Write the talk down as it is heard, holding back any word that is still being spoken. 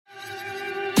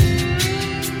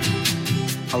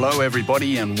Hello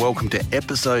everybody and welcome to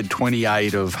episode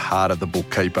 28 of Heart of the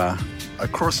Bookkeeper.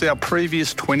 Across our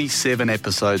previous 27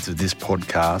 episodes of this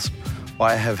podcast,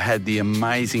 I have had the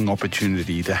amazing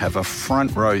opportunity to have a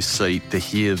front row seat to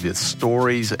hear the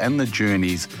stories and the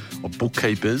journeys of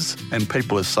bookkeepers and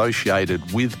people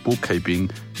associated with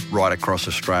bookkeeping right across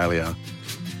Australia.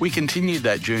 We continued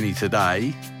that journey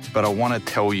today, but I want to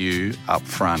tell you up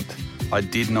front, I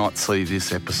did not see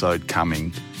this episode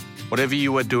coming. Whatever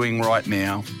you are doing right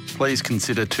now, please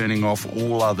consider turning off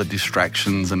all other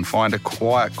distractions and find a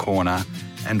quiet corner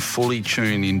and fully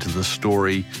tune into the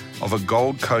story of a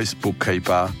Gold Coast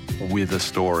bookkeeper with a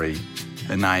story.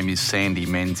 Her name is Sandie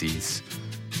Menzies.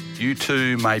 You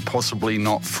too may possibly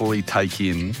not fully take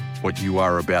in what you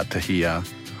are about to hear.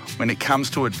 When it comes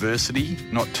to adversity,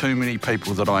 not too many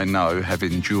people that I know have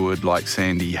endured like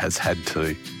Sandie has had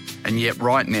to. And yet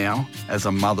right now, as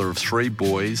a mother of 3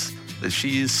 boys that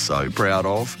she is so proud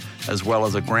of, as well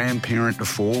as a grandparent to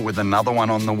 4 with another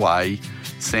one on the way,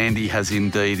 Sandie has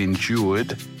indeed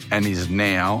endured and is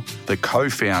now the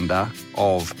co-founder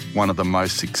of one of the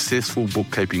most successful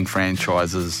bookkeeping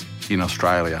franchises in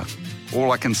Australia.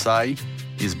 All I can say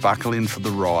is buckle in for the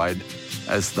ride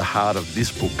as the heart of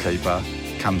this bookkeeper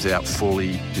comes out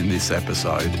fully in this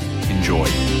episode. Enjoy.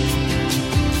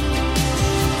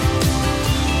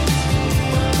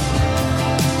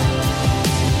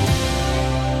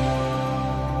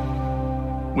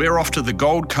 We're off to the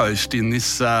Gold Coast in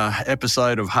this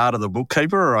episode of Heart of the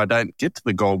Bookkeeper. I don't get to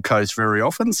the Gold Coast very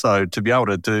often, so to be able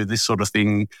to do this sort of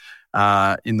thing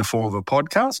in the form of a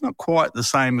podcast, not quite the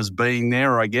same as being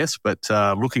there, I guess, but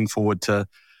looking forward to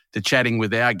chatting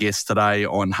with our guest today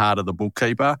on Heart of the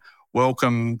Bookkeeper.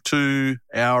 Welcome to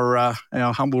our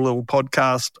humble little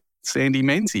podcast, Sandie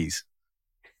Menzies.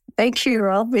 Thank you,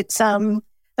 Rob. It's a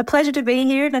pleasure to be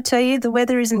here, and I tell you, the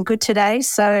weather isn't good today,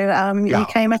 so you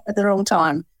came up at the wrong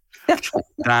time.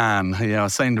 Darn, yeah, I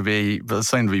seem to be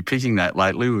picking that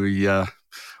lately. We,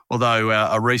 although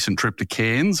a recent trip to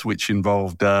Cairns, which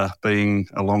involved being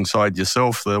alongside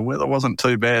yourself, the weather wasn't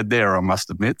too bad there, I must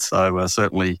admit. So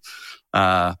certainly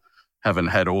haven't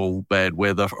had all bad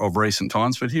weather of recent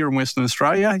times. But here in Western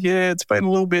Australia, yeah, it's been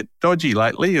a little bit dodgy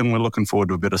lately, and we're looking forward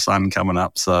to a bit of sun coming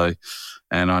up. So,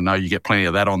 and I know you get plenty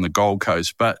of that on the Gold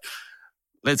Coast. But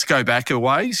let's go back a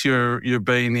ways. You've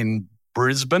been in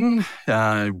Brisbane,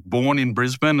 born in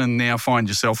Brisbane, and now find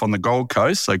yourself on the Gold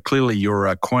Coast. So clearly you're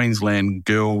a Queensland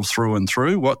girl through and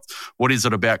through. What is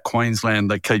it about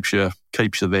Queensland that keeps you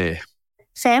there?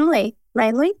 Family,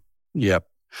 mainly. Yep.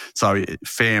 So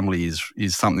family is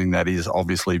something that is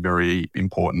obviously very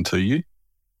important to you.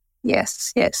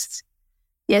 Yes.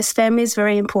 Family is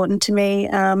very important to me.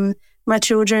 My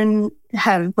children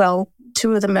have,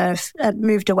 2 of them have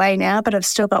moved away now, but I've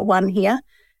still got one here.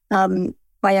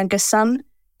 My youngest son,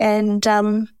 and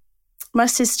my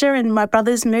sister and my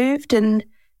brothers moved, and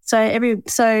so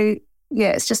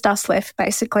it's just us left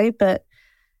basically. But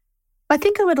I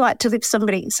think I would like to live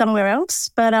somewhere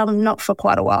else, but not for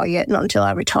quite a while yet, not until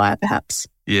I retire perhaps.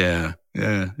 Yeah.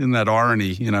 Isn't that irony?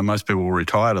 You know, most people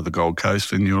retire to the Gold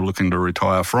Coast and you're looking to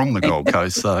retire from the Gold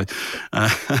Coast. So,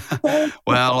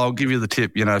 well, I'll give you the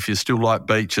tip. You know, if you still like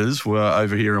beaches, we're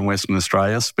over here in Western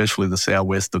Australia, especially the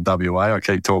southwest of WA. I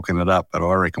keep talking it up, but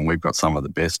I reckon we've got some of the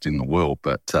best in the world.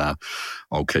 But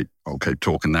I'll keep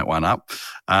talking that one up.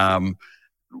 I'd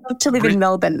love to live in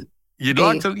Melbourne. You'd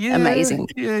like to? Yeah. Amazing.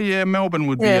 Yeah. Melbourne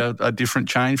would be a different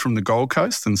change from the Gold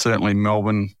Coast, and certainly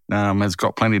Melbourne has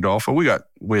got plenty to offer.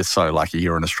 We're so lucky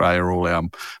here in Australia. All our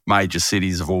major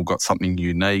cities have all got something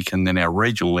unique, and then our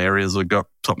regional areas have got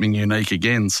something unique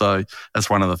again. So that's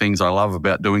one of the things I love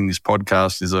about doing this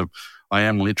podcast is I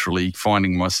am literally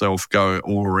finding myself go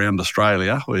all around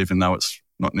Australia, even though it's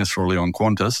not necessarily on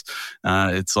Qantas.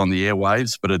 It's on the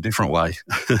airwaves, but a different way.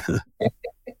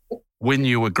 When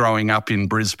you were growing up in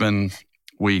Brisbane,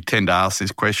 we tend to ask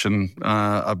this question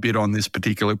a bit on this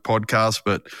particular podcast,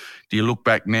 but do you look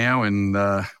back now, and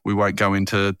we won't go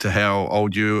into how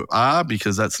old you are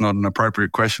because that's not an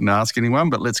appropriate question to ask anyone,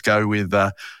 but let's go with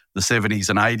the 70s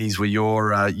and 80s were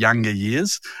your younger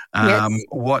years. Yes.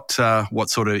 What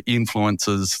sort of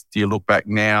influences do you look back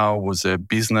now? Was there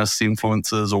business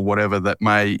influences or whatever that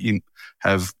may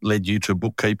have led you to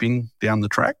bookkeeping down the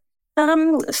track?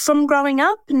 From growing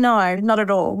up, no, not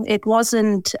at all. It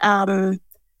wasn't a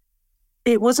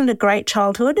great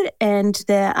childhood, and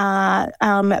there are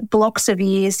blocks of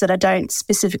years that I don't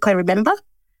specifically remember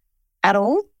at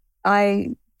all.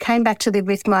 I came back to live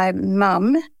with my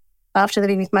mum after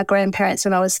living with my grandparents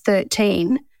when I was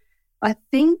 13. I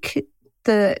think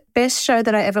the best show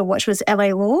that I ever watched was LA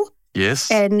Law. Yes.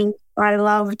 And I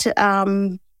loved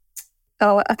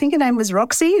I think her name was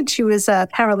Roxy, and she was a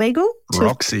paralegal.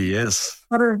 Roxy, yes.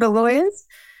 One of the lawyers.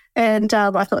 And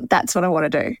I thought, that's what I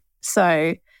want to do.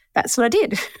 So that's what I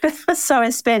did. So I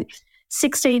spent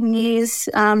 16 years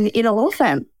in a law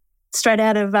firm straight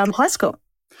out of high school.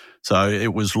 So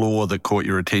it was law that caught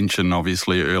your attention,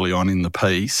 obviously, early on in the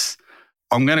piece.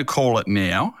 I'm going to call it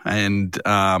now, and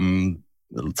some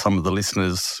of the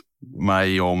listeners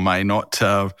may or may not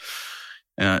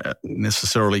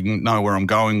necessarily know where I'm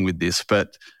going with this,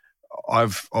 but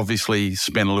I've obviously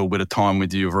spent a little bit of time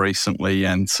with you recently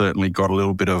and certainly got a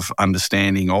little bit of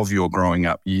understanding of your growing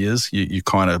up years. You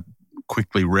kind of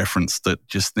quickly referenced that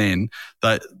just then.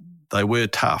 They were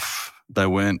tough. They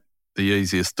weren't the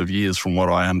easiest of years from what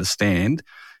I understand.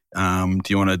 Do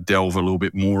you want to delve a little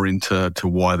bit more into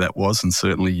why that was, and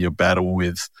certainly your battle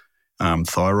with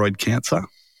thyroid cancer?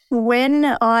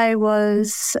 When I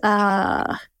was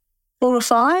 4 or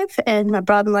 5 and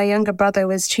my younger brother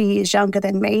was 2 years younger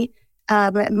than me,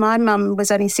 my mum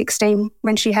was only 16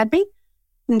 when she had me,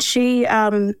 and she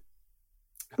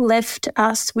left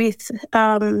us with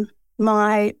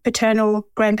my paternal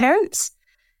grandparents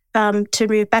to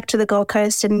move back to the Gold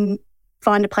Coast and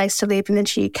find a place to live. And then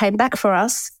she came back for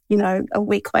us, a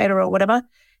week later or whatever,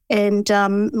 and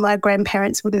my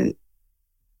grandparents wouldn't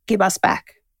give us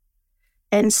back.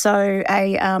 And so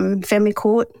a family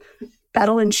court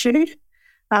battle ensued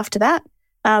after that.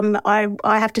 I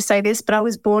have to say this, but I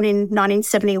was born in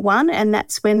 1971, and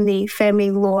that's when the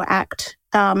Family Law Act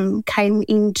came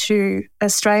into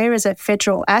Australia as a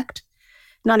federal act,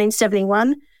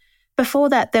 1971. Before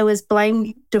that, there was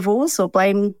blame divorce or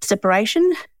blame separation.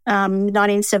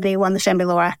 1971, the Family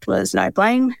Law Act was no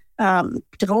blame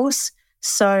divorce.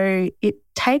 So it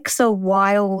takes a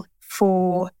while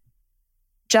for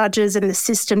judges and the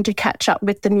system to catch up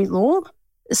with the new law.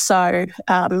 So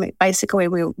basically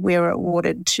we were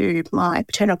awarded to my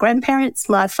paternal grandparents.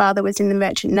 My father was in the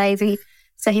Merchant Navy,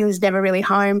 so he was never really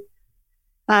home.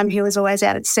 He was always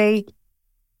out at sea.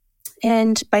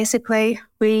 And basically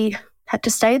we had to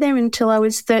stay there until I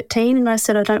was 13, and I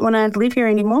said, I don't want to live here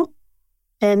anymore.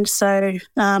 And so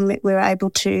we were able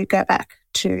to go back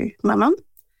to my mum.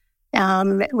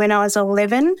 When I was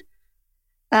 11,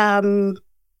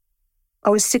 I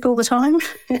was sick all the time.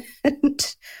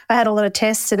 And I had a lot of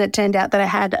tests, and it turned out that I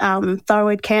had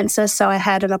thyroid cancer. So I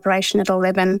had an operation at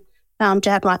 11 to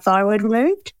have my thyroid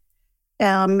removed.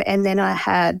 And then I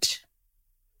had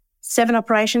 7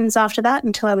 operations after that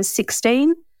until I was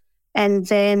 16. And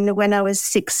then when I was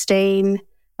 16,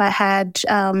 I had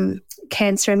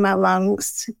cancer in my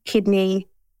lungs, kidneys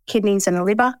and a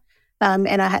liver.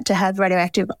 And I had to have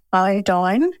radioactive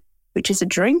iodine, which is a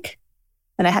drink.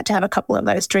 And I had to have a couple of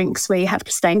those drinks where you have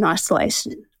to stay in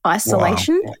isolation wow.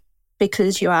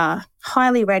 Because you are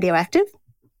highly radioactive.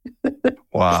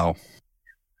 Wow.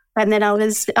 And then I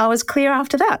was clear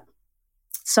after that.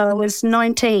 So I was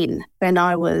 19 when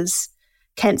I was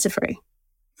cancer-free.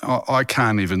 I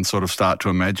can't even sort of start to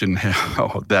imagine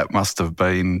how that must have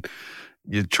been.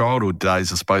 Your childhood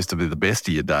days are supposed to be the best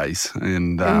of your days.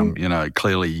 And,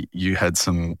 clearly you had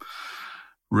some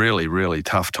really, really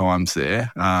tough times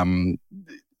there.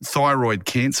 Thyroid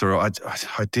cancer, I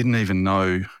didn't even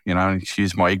know,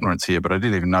 excuse my ignorance here, but I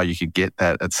didn't even know you could get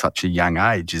that at such a young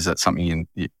age. Is that something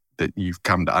that you've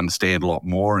come to understand a lot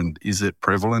more, and is it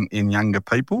prevalent in younger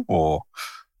people or?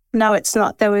 No, it's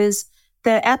not.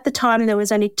 At the time, there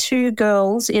was only 2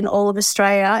 girls in all of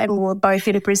Australia, and we were both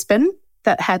in Brisbane,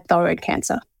 that had thyroid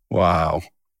cancer. Wow.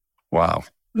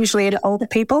 Usually in older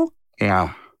people.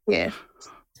 Yeah. Yeah.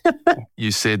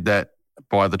 You said that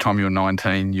by the time you were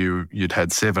 19, you'd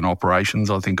had 7 operations,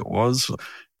 I think it was.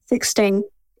 16.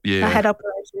 Yeah. I had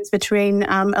operations between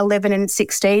 11 and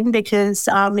 16 because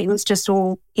it was just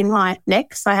all in my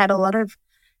neck. So I had a lot of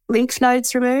lymph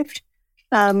nodes removed.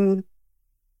 And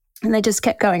they just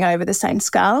kept going over the same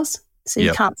scars, so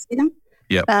you can't see them.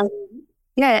 Yep.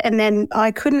 And then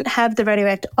I couldn't have the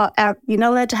radioactive you're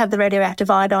not allowed to have the radioactive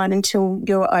iodine until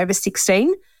you're over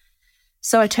 16.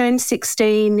 So I turned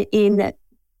 16 in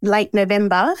late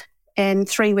November, and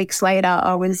 3 weeks later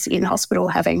I was in hospital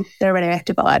having the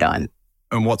radioactive iodine.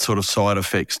 And what sort of side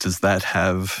effects does that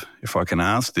have, if I can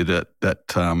ask? Did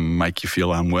that make you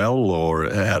feel unwell, or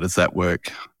how does that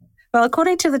work? Well,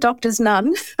 according to the doctors,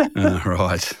 none.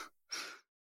 Right.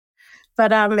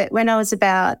 But when I was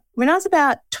about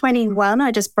 21,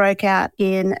 I just broke out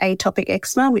in atopic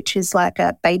eczema, which is like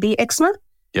a baby eczema.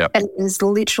 Yep. And it was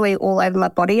literally all over my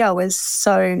body. I was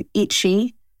so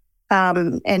itchy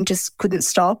and just couldn't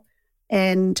stop.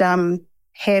 And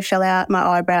hair fell out, my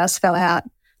eyebrows fell out.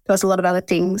 There was a lot of other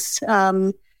things.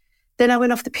 Then I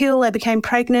went off the pill. I became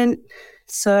pregnant,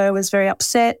 so I was very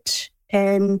upset.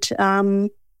 and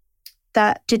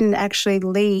that didn't actually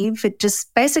leave. It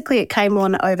just basically it came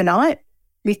on overnight.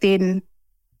 Within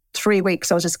 3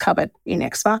 weeks, I was just covered in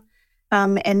eczema.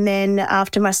 And then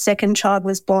after my second child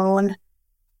was born,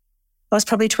 I was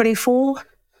probably 24,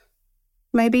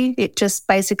 maybe. It just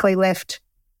basically left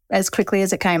as quickly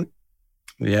as it came.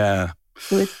 Yeah.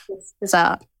 It was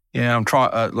bizarre. Yeah,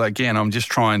 I'm just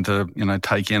trying to,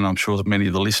 take in. I'm sure many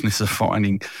of the listeners are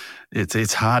finding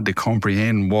it's hard to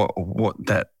comprehend what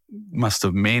that must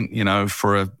have meant,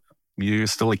 you're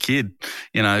still a kid,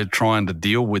 trying to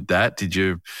deal with that.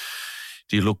 Do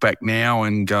you look back now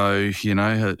and go,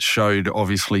 it showed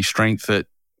obviously strength that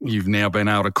you've now been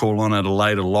able to call on at a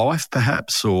later life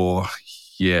perhaps, or,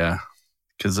 yeah,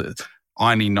 because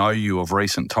I only know you of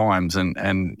recent times, and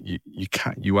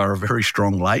you are a very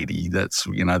strong lady. That's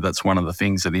one of the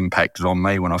things that impacted on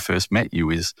me when I first met you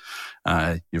is you're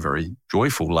a very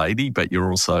joyful lady, but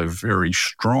you're also very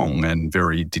strong and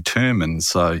very determined.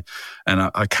 So,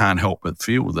 and I can't help but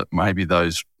feel that maybe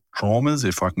those traumas,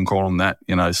 if I can call them that,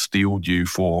 steeled you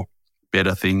for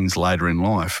better things later in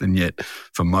life. And yet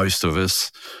for most of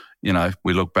us,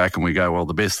 we look back and we go, well,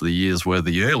 the best of the years were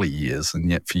the early years.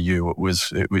 And yet for you,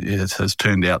 it has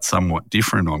turned out somewhat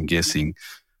different, I'm guessing.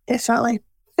 Definitely.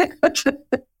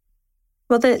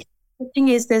 Well, the thing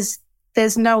is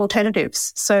there's no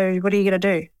alternatives. So what are you going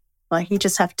to do? Like, you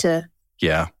just have to,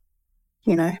 get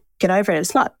over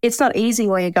it. It's not easy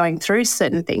while you're going through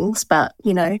certain things, but,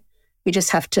 you just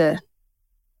have to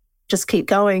just keep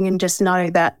going and just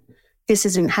know that this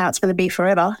isn't how it's going to be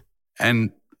forever.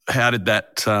 And how did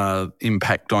that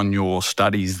impact on your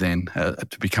studies then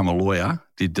to become a lawyer?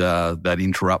 Did that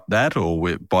interrupt that,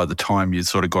 or by the time you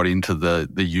sort of got into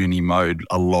the uni mode,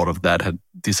 a lot of that had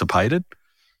dissipated?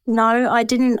 No, I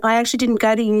didn't. I actually didn't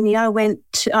go to uni. I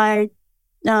worked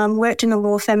in a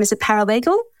law firm as a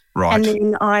paralegal. Right. And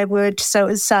then so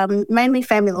it was mainly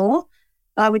family law.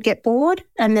 I would get bored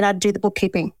and then I'd do the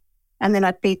bookkeeping. And then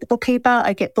I'd be the bookkeeper,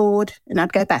 I'd get bored, and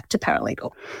I'd go back to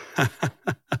paralegal.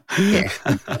 Yeah.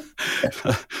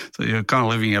 So you're kind of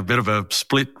living a bit of a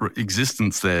split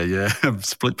existence there, yeah?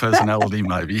 Split personality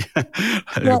maybe.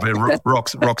 It'll be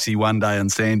Roxy one day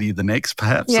and Sandie the next,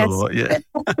 perhaps. Yes. Or, yeah.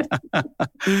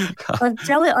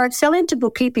 I fell into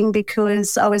bookkeeping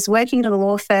because I was working at a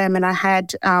law firm and I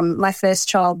had my first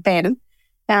child, Ben.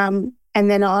 And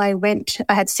then I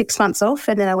had 6 months off,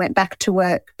 and then I went back to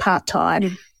work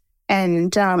part-time.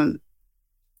 And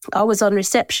I was on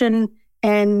reception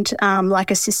and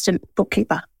like assistant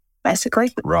bookkeeper,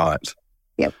 basically. Right.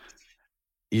 Yep.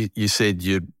 You said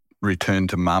you'd returned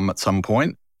to mum at some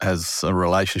point. Has a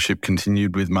relationship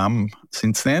continued with mum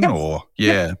since then? Yes. Or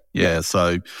yeah.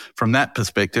 So from that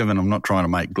perspective, and I'm not trying to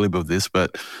make glib of this,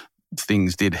 but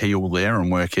things did heal there and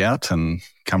work out and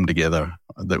come together,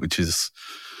 which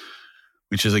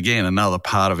is again another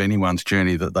part of anyone's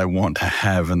journey that they want to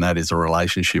have, and that is a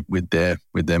relationship with their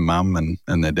mum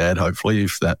and their dad, hopefully,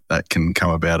 if that can come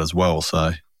about as well.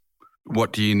 So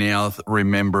what do you now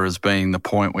remember as being the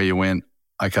point where you went,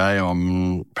 okay,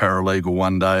 I'm paralegal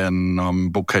one day and I'm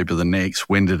bookkeeper the next?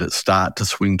 When did it start to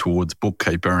swing towards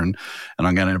bookkeeper? And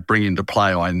I'm going to bring into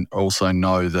play, I also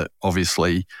know that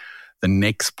obviously the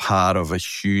next part of a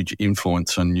huge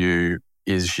influence on you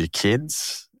is your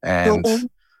kids. And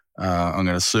I'm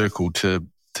going to circle to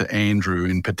Andrew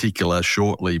in particular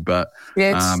shortly, but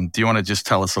yes. Do you want to just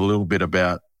tell us a little bit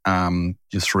about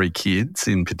your 3 kids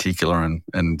in particular,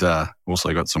 and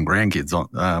also got some grandkids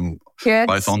yes.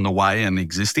 both on the way and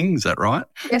existing, is that right?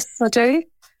 Yes, I do.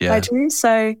 Yeah. I do.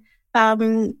 So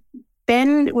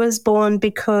Ben was born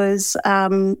because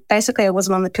basically I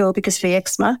wasn't on the pill because of the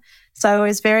eczema. So I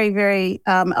was very, very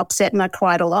upset, and I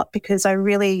cried a lot because I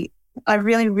really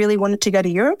wanted to go to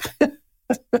Europe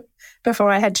before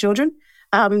I had children.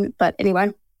 But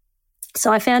anyway,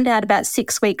 so I found out about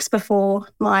 6 weeks before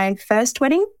my first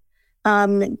wedding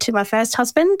to my first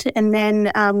husband, and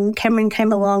then Cameron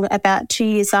came along about 2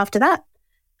 years after that.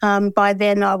 By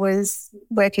then I was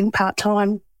working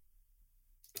part-time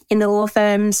in the law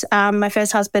firms. My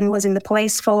first husband was in the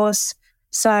police force.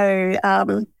 So,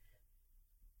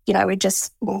 we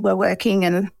just were working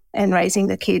and raising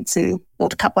the kids and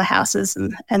bought a couple of houses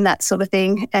and that sort of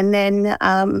thing. And then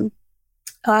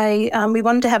we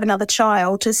wanted to have another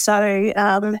child.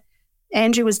 So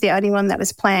Andrew was the only one that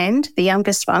was planned, the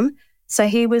youngest one. So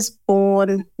he was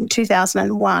born in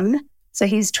 2001. So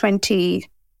he's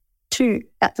 22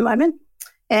 at the moment.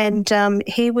 And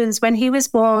when he was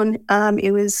born,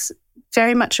 it was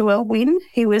very much a whirlwind.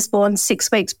 He was born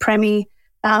 6 weeks preemie.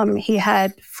 He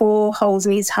had 4 holes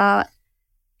in his heart.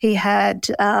 He had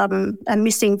a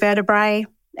missing vertebrae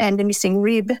and a missing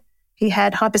rib. He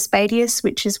had hypospadias,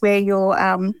 which is where your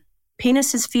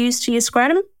penis is fused to your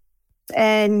scrotum.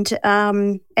 And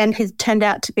he turned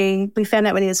out to be, we found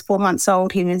out when he was 4 months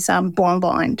old, he was born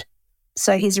blind.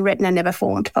 So his retina never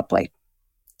formed properly.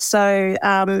 So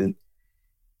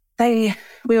we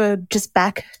were just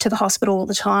back to the hospital all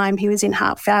the time. He was in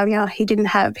heart failure. He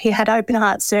had open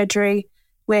heart surgery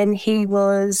when he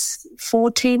was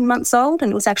 14 months old,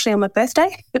 and it was actually on my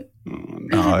birthday.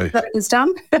 No. That it was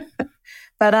done.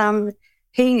 But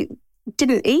he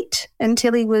didn't eat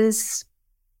until he was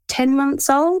 10 months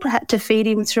old. I had to feed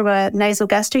him through a nasal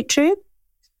gastric tube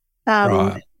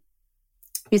with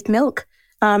milk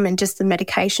and just the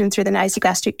medication through the nasal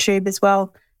gastric tube as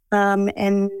well.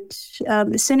 As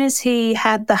soon as he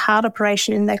had the heart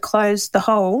operation and they closed the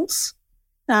holes,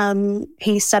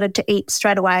 he started to eat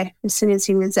straight away as soon as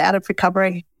he was out of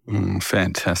recovery.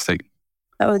 Fantastic.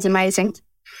 That was amazing.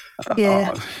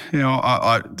 Yeah.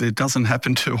 It doesn't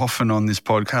happen too often on this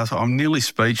podcast. I'm nearly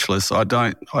speechless.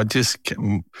 My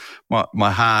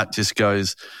heart just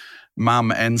goes,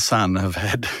 Mum and son have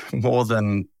had more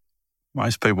than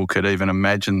most people could even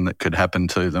imagine that could happen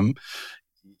to them.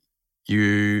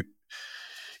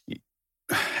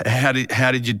 How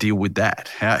did you deal with that?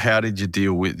 How did you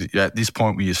deal with, at this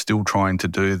point, were you still trying to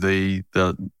do the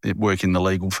work in the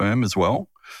legal firm as well?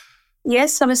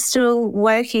 Yes, I was still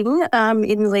working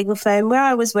in the legal firm. Where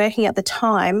I was working at the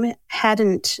time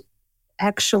hadn't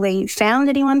actually found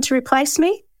anyone to replace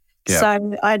me. Yep.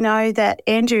 So I know that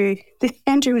Andrew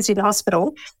was in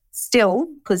hospital still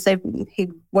because he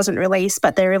wasn't released,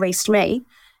 but they released me.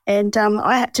 And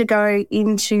I had to go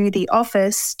into the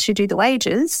office to do the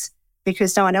wages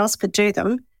because no one else could do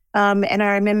them. And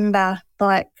I remember,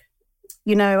 the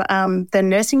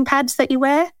nursing pads that you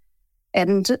wear,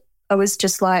 and I was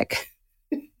just like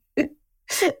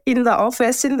in the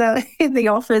office,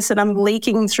 and I'm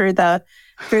leaking through the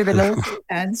nursing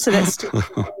pads. So that's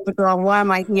why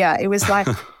am I here? It was like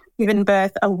given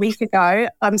birth a week ago.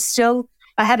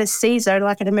 I had a Caesar,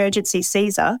 like an emergency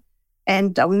Caesar,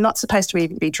 and I'm not supposed to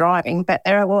even be driving, but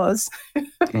there I was.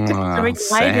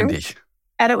 Sandie.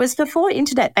 And it was before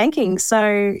internet banking.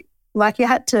 So you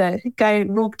had to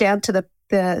walk down to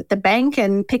the bank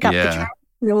and pick up the cash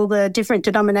and all the different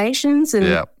denominations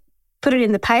and put it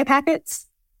in the pay packets.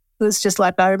 It was just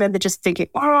I remember just thinking,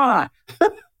 why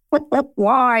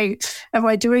am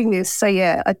I doing this? So,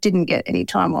 I didn't get any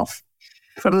time off.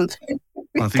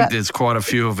 I think there's quite a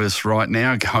few of us right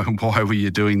now going, why were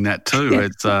you doing that too?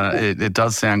 It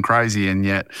does sound crazy, and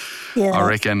yet I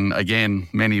reckon, again,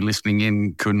 many listening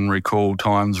in couldn't recall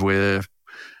times where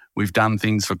we've done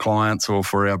things for clients or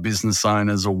for our business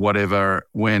owners or whatever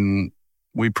when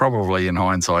we probably in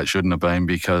hindsight shouldn't have been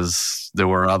because there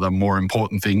were other more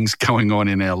important things going on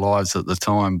in our lives at the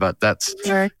time. But that's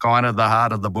kind of the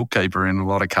heart of the bookkeeper in a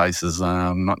lot of cases,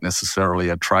 not necessarily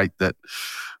a trait that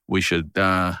we should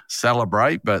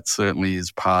celebrate, but certainly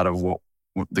is part of what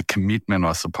the commitment,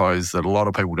 I suppose, that a lot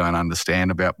of people don't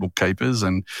understand about bookkeepers.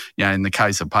 And, in the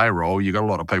case of payroll, you've got a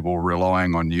lot of people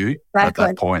relying on you at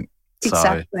that point.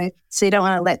 Exactly. So you don't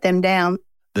want to let them down.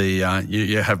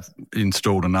 You have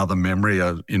installed another memory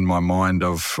in my mind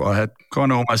of, I had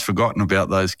kind of almost forgotten about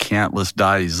those countless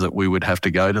days that we would have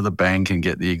to go to the bank and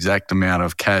get the exact amount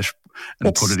of cash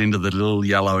and put it into the little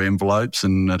yellow envelopes.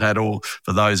 And it had all,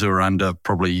 for those who are under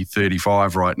probably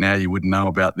 35 right now, you wouldn't know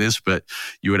about this, but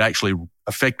you would actually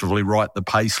effectively write the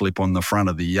pay slip on the front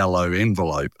of the yellow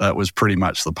envelope. That was pretty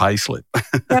much the pay slip.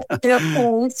 We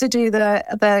used to do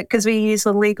because we use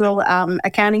the legal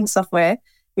accounting software,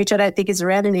 which I don't think is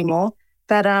around anymore.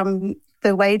 But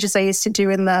the wages I used to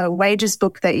do in the wages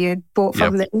book that you bought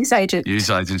from the newsagent. News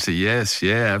agency, yes.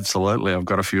 Yeah, absolutely. I've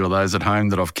got a few of those at home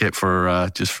that I've kept for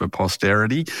just for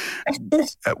posterity.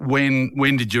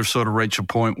 When did you sort of reach a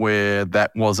point where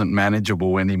that wasn't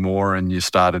manageable anymore and you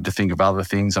started to think of other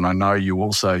things? And I know you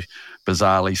also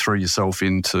bizarrely threw yourself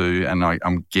into, and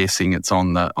I'm guessing it's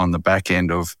on the back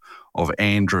end of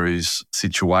Andrew's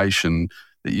situation,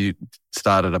 that you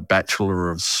started a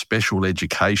Bachelor of Special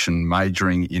Education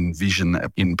majoring in vision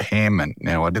impairment.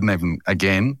 Now, I didn't even,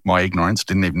 again, my ignorance,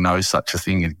 didn't even know such a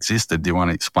thing existed. Do you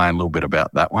want to explain a little bit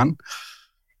about that one?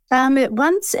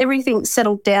 Once everything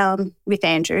settled down with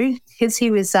Andrew, because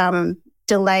he was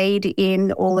delayed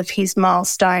in all of his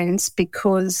milestones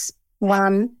because,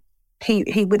 one,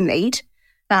 he wouldn't eat.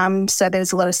 So there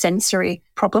was a lot of sensory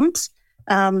problems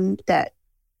that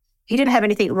he didn't have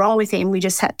anything wrong with him. We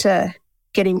just had to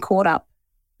get him caught up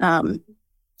to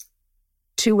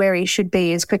where he should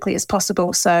be as quickly as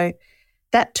possible. So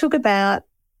that took about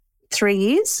 3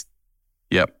 years.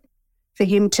 Yep. For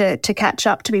him to catch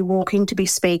up, to be walking, to be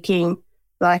speaking,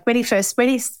 Like when he first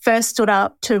stood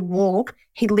up to walk,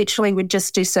 he literally would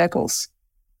just do circles.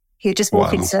 He would just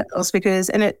walk in circles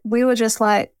we were just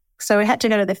like, so we had to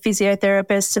go to the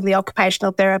physiotherapist and the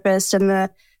occupational therapist and the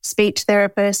speech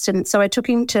therapist. And so I took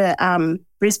him to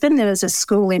Brisbane. There was a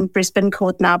school in Brisbane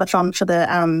called Narbathon for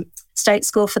the State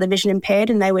School for the Vision Impaired,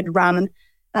 and they would run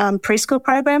preschool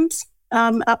programs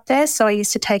up there. So I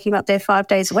used to take him up there 5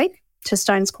 days a week to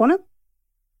Stones Corner.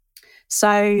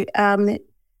 So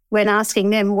when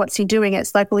asking them, what's he doing?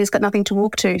 It's like, well, he's got nothing to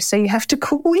walk to, so you have to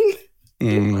call him.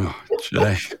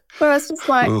 Jay. Well, it's just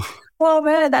like, well,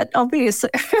 man, that's obvious.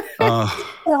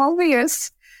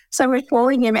 Obvious. So we're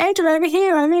calling him, Andrew, over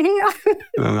here.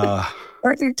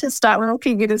 Or to start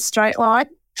walking in a straight line.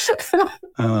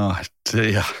 Oh,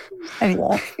 dear.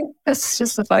 Anyway, it's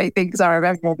just the funny things I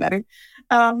remember about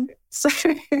him. So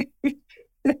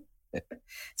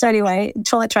anyway,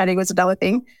 toilet training was another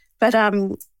thing. But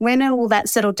when all that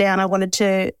settled down, I wanted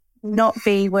to not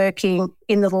be working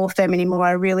in the law firm anymore.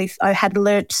 I had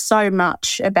learnt so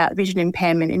much about vision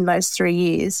impairment in those 3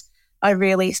 years. I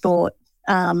really thought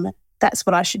that's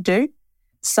what I should do.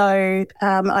 So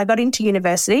I got into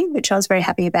university, which I was very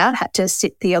happy about. Had to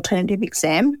sit the alternative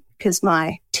exam because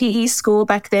my TE score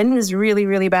back then was really,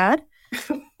 really bad.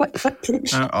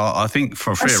 I think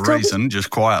for a fair reason, just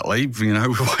quietly,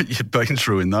 what you'd been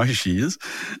through in those years.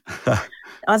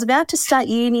 I was about to start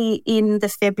uni in the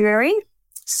February.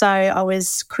 So I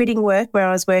was quitting work where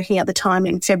I was working at the time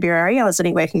in February. I was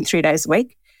only working 3 days a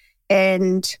week.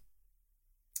 And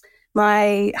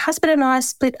my husband and I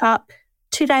split up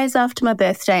 2 days after my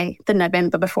birthday, the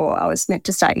November before I was meant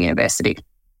to start university.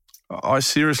 I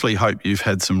seriously hope you've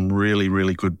had some really,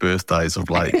 really good birthdays of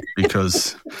late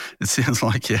because it sounds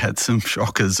like you had some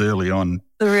shockers early on,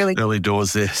 early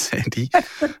doors there, Sandie.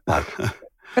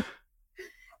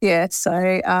 Yeah,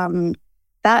 so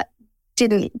that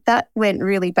went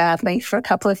really badly for a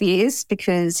couple of years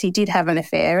because he did have an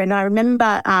affair. And I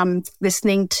remember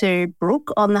listening to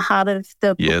Brooke on the Heart of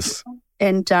the Yes. Book,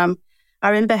 and I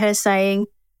remember her saying,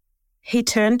 he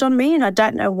turned on me and I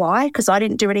don't know why because I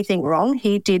didn't do anything wrong.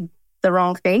 He did the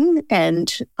wrong thing.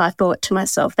 And I thought to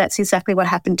myself, that's exactly what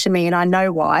happened to me and I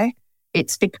know why.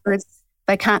 It's because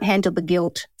they can't handle the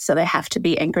guilt, so they have to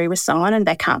be angry with someone and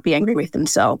they can't be angry with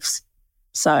themselves.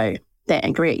 So they're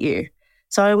angry at you.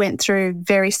 So I went through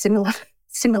very similar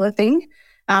thing.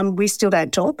 We still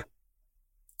don't talk,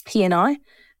 he and I.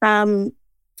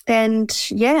 And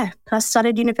yeah, I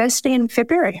started university in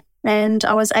February and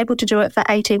I was able to do it for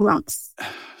 18 months.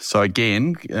 So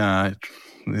again,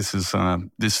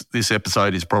 this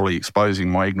episode is probably exposing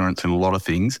my ignorance in a lot of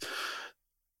things.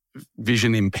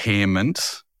 Vision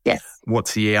impairment. Yes.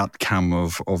 What's the outcome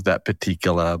of that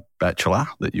particular bachelor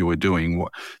that you were doing?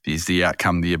 What is the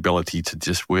outcome, the ability to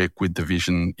just work with the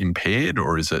vision impaired,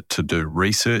 or is it to do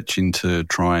research into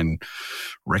try and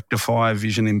rectify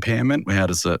vision impairment? How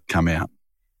does that come out?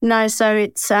 No, so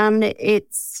it's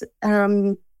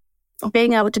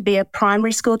being able to be a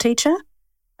primary school teacher.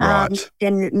 Right.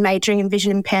 And majoring in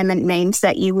vision impairment means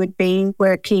that you would be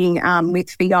working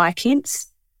with VI kids.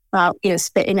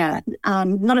 In a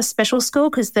not a special school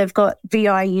because they've got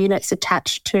VI units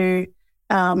attached to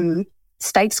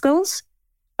state schools,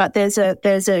 but there's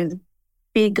a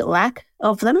big lack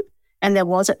of them, and there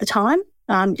was at the time,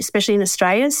 especially in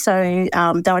Australia. So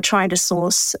they were trying to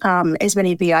source as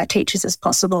many VI teachers as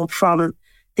possible from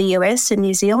the US and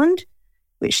New Zealand,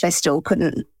 which they still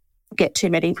couldn't get too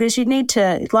many because you need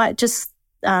to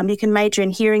you can major in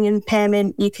hearing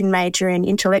impairment, you can major in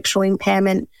intellectual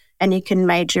impairment, and you can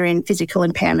major in physical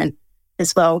impairment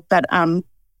as well. But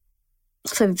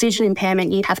for vision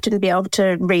impairment, you'd have to be able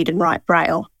to read and write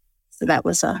Braille. So that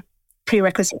was a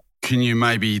prerequisite. Can you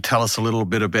maybe tell us a little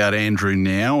bit about Andrew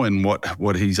now and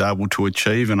what he's able to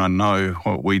achieve? And I know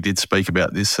we did speak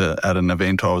about this at an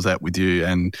event I was at with you,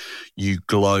 and you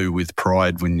glow with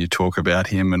pride when you talk about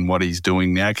him and what he's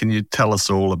doing now. Can you tell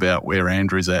us all about where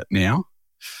Andrew's at now?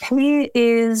 He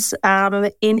is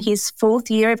in his fourth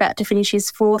year, about to finish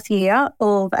his fourth year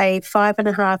of a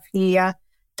 5.5-year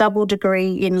double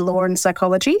degree in law and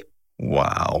psychology.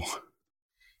 Wow.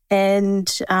 And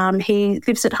he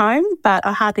lives at home, but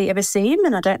I hardly ever see him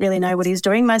and I don't really know what he's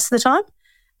doing most of the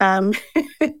time.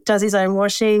 Does his own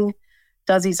washing,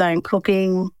 does his own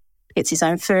cooking, gets his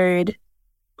own food,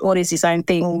 orders his own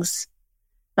things.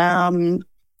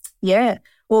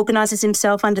 Organises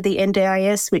himself under the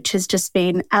NDIS, which has just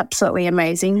been absolutely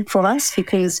amazing for us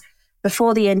because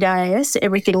before the NDIS,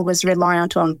 everything was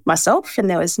reliant on myself and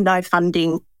there was no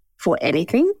funding for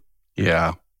anything.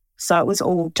 Yeah. So it was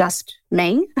all just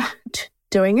me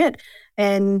doing it.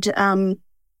 And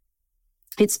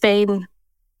it's been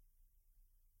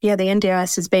Yeah, the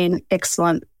NDIS has been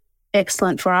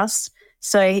excellent for us.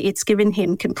 So it's given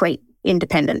him complete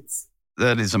independence.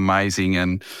 That is amazing.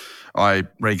 And I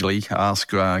regularly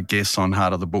ask guests on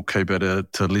Heart of the Bookkeeper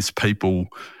to list people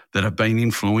that have been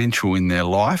influential in their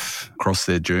life across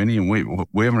their journey. And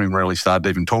we haven't even really started to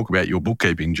even talk about your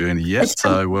bookkeeping journey yet,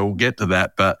 so we'll get to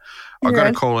that. But I've got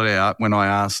to call it out when I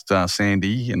asked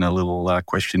Sandie in a little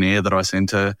questionnaire that I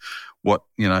sent her what,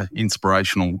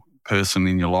 inspirational person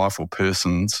in your life or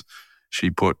persons. She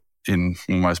put in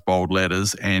almost bold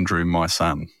letters, Andrew, my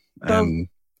son. And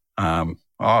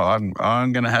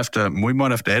I'm going to have to, we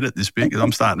might have to edit this bit because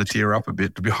I'm starting to tear up a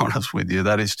bit, to be honest with you.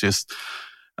 That is just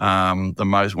one of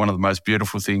the most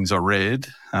beautiful things I read.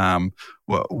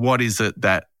 What is it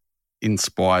that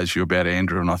inspires you about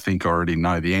Andrew? And I think I already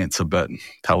know the answer, but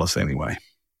tell us anyway.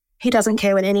 He doesn't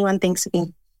care what anyone thinks of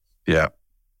him. Yeah.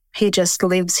 He just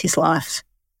lives his life.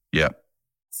 Yeah.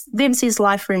 Lives his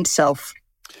life for himself.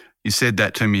 You said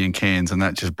that to me in Cairns and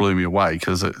that just blew me away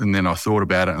and then I thought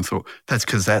about it and thought, that's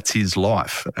because that's his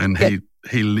life and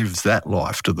he lives that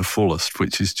life to the fullest,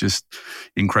 which is just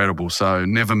incredible. So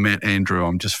never met Andrew.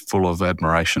 I'm just full of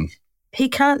admiration. He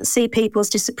can't see people's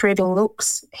disapproving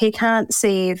looks. He can't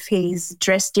see if he's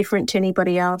dressed different to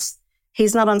anybody else.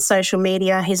 He's not on social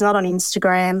media. He's not on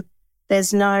Instagram.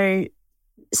 There's no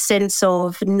sense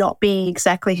of not being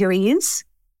exactly who he is.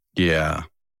 Yeah.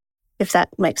 If that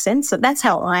makes sense. So that's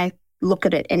how I look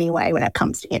at it anyway when it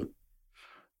comes to him.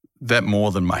 That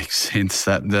more than makes sense.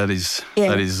 That is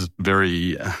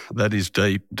very that is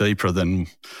deeper than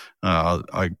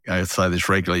I say this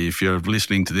regularly. If you're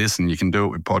listening to this and you can do it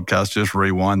with podcasts, just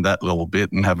rewind that little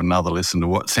bit and have another listen to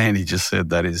what Sandie just said.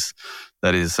 That's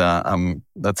an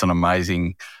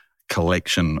amazing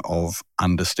collection of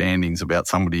understandings about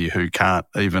somebody who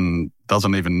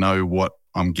doesn't even know what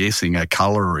I'm guessing a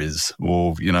colour is,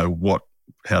 or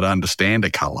how to understand a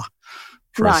colour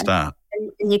for a start.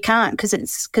 And you can't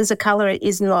because a colour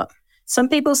is not. Some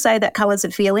people say that colours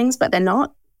are feelings, but they're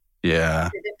not. Yeah,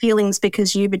 they're feelings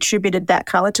because you've attributed that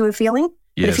colour to a feeling.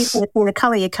 Yes. But if you can't a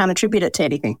colour, you can't attribute it to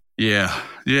anything. Yeah.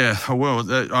 Well,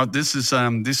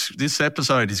 this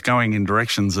episode is going in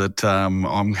directions that I'm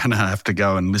going to have to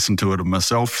go and listen to it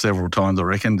myself several times, I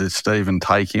reckon, to Stephen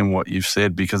take in what you've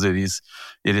said, because it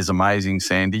is amazing,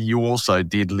 Sandie. You also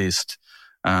did list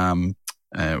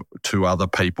two other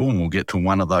people, and we'll get to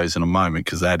one of those in a moment,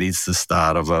 because that is the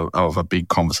start of a big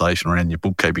conversation around your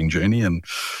bookkeeping journey. And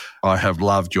I have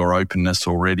loved your openness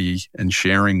already and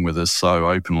sharing with us so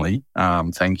openly.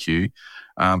 Thank you.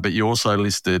 But you also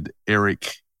listed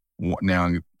Eric. Now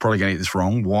I'm probably going to get this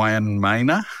wrong.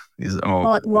 Weinmayer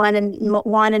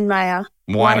Weinmayer.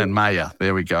 Weinmayer.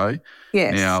 There we go.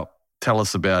 Yes. Now tell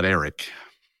us about Eric.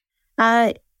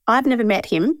 I've never met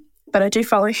him, but I do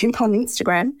follow him on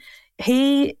Instagram.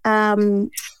 He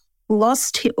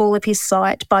lost all of his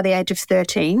sight by the age of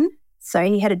 13. So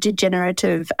he had a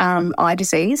degenerative eye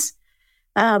disease.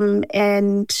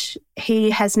 And he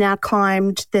has now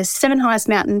climbed the 7 highest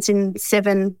mountains in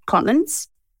 7 continents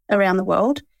around the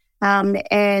world,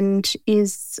 and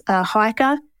is a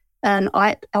hiker, an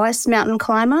ice mountain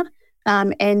climber,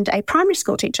 and a primary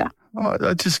school teacher.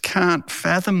 I just can't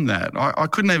fathom that. I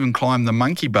couldn't even climb the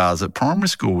monkey bars at primary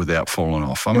school without falling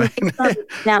off. I mean,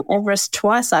 Mount Everest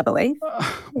twice, I believe.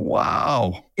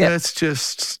 Wow. Yep.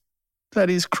 That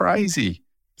is crazy.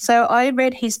 So I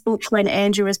read his book when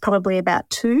Andrew was probably about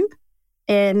 2,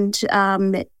 and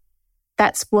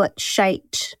that's what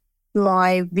shaped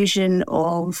my vision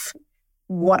of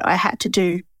what I had to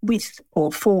do with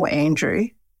or for Andrew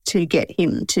to get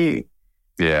him to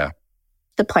the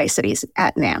place that he's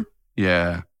at now.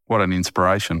 Yeah, what an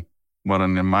inspiration. What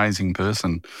an amazing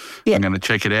person. Yeah. I'm going to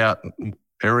check it out.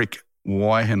 Eric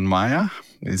Weinmayer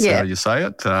is how you say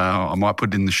it. I might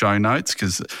put it in the show notes,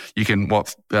 because you can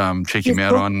check him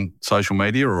out on social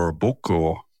media or a book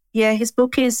or... Yeah, his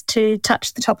book is To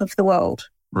Touch the Top of the World.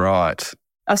 Right.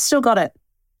 I've still got it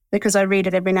because I read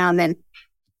it every now and then.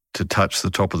 To Touch the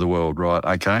Top of the World, right.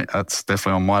 Okay, that's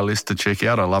definitely on my list to check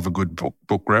out. I love a good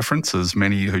book reference, as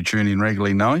many who tune in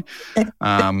regularly know.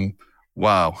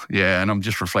 Wow, yeah, and I'm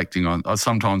just reflecting on.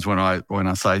 Sometimes when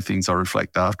I say things, I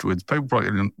reflect afterwards. People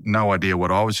probably have no idea what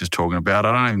I was just talking about.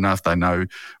 I don't even know if they know,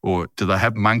 or do they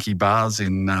have monkey bars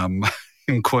in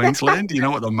Queensland? Do you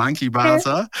know what the monkey bars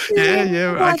are?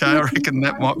 Yeah. Okay, I reckon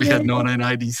that might be a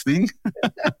 1980s thing.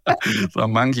 The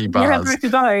monkey bars.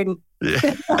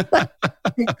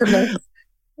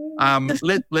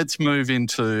 Let's move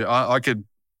into. I could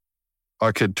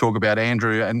talk about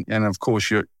Andrew, and of course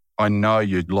I know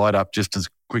you'd light up just as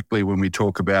quickly when we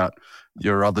talk about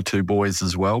your other 2 boys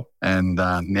as well, and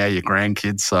now your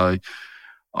grandkids. So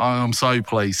I'm so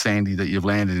pleased, Sandie, that you've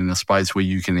landed in a space where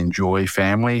you can enjoy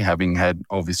family, having had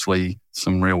obviously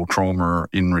some real trauma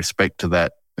in respect to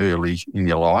that early in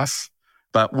your life.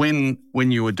 But when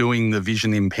you were doing the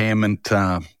vision impairment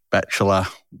bachelor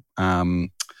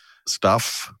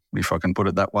stuff, if I can put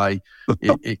it that way,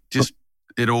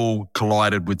 it all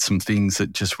collided with some things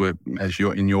that just were,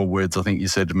 in your words, I think you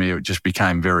said to me, it just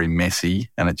became very messy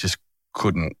and it just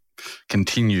couldn't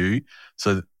continue.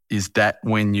 So is that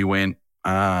when you went,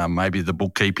 maybe the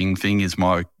bookkeeping thing is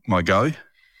my go?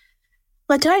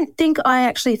 I don't think I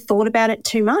actually thought about it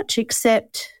too much,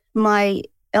 except my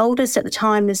eldest at the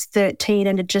time was 13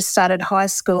 and had just started high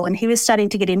school, and he was starting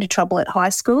to get into trouble at high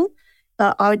school.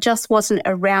 I just wasn't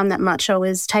around that much. I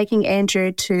was taking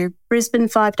Andrew to Brisbane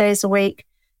 5 days a week.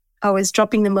 I was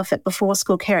dropping them off at before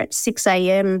school care at 6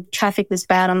 a.m. Traffic was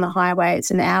bad on the highway. It's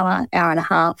an hour and a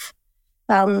half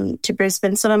to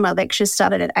Brisbane. Some of my lectures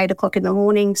started at 8 o'clock in the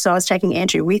morning, so I was taking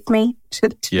Andrew with me to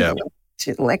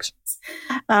the lectures,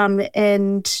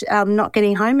 and not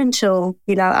getting home until,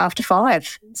 after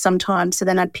 5 sometimes. So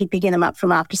then I'd be picking them up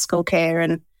from after school care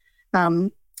and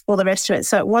all the rest of it.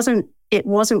 So it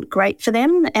wasn't great for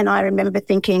them. And I remember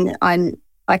thinking,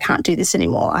 I can't do this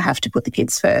anymore. I have to put the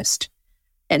kids first.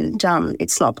 And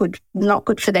it's not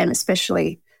good for them,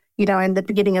 especially, in the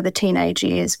beginning of the teenage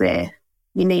years where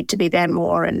you need to be there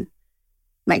more and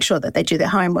make sure that they do their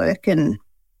homework and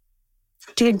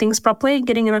doing things properly,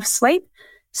 getting enough sleep.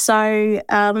 So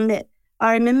I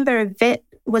remember a vet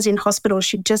was in hospital.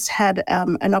 She just had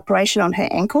an operation on her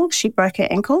ankle. She broke her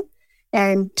ankle.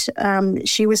 And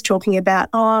she was talking about,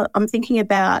 I'm thinking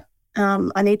about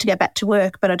I need to go back to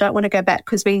work, but I don't want to go back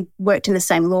because we worked in the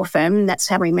same law firm and that's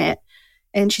how we met.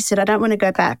 And she said, I don't want to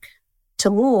go back to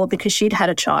law because she'd had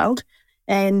a child.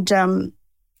 And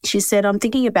she said, I'm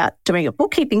thinking about doing a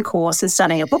bookkeeping course and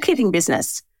starting a bookkeeping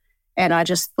business. And I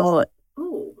just thought,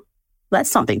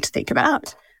 that's something to think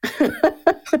about.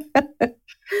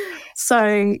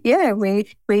 So, yeah, we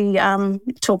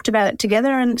talked about it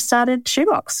together and started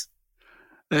Shoebox.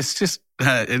 It's just,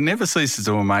 it never ceases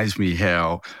to amaze me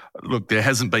how, look, there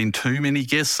hasn't been too many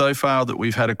guests so far that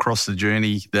we've had across the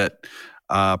journey that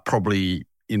are probably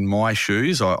in my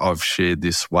shoes. I've shared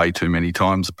this way too many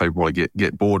times that people probably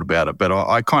get bored about it. But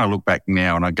I kind of look back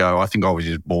now and I go, I think I was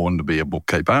just born to be a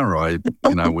bookkeeper. I,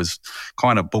 was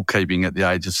kind of bookkeeping at the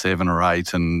age of 7 or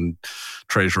 8 and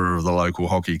treasurer of the local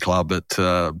hockey club at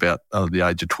about the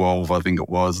age of 12, I think it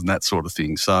was, and that sort of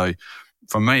thing. So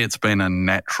for me, it's been a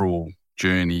natural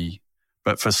journey.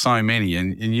 But for so many,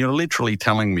 and you're literally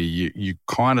telling me you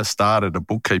kind of started a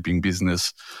bookkeeping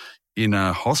business in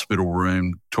a hospital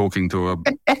room talking to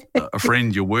a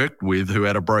friend you worked with who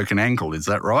had a broken ankle. Is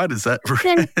that right? Is that right?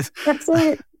 Yeah, that's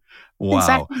it. Wow.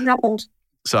 Exactly happened.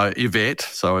 So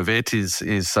Yvette is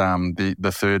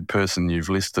the third person you've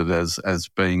listed as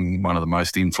being one of the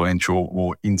most influential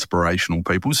or inspirational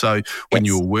people. So when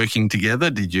you were working together,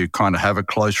 did you kind of have a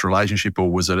close relationship, or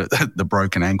was it at the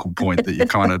broken ankle point that you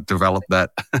kind of developed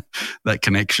that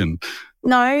connection?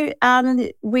 No,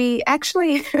 we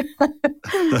actually,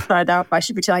 I don't know if I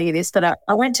should be telling you this, but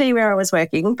I won't tell you where I was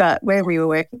working, but where we were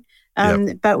working.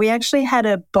 But we actually had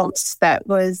a boss that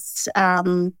was,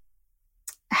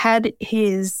 had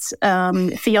his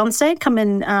fiance come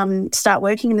and start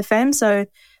working in the firm. So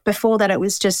before that, it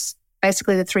was just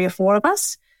basically the 3 or 4 of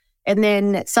us. And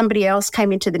then somebody else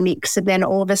came into the mix, and then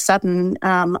all of a sudden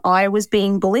I was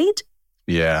being bullied.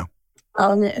 Yeah.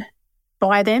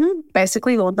 By them,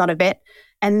 basically, or not a vet.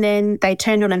 And then they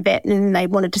turned on a vet and they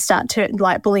wanted to start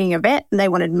bullying a vet, and they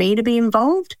wanted me to be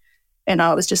involved. And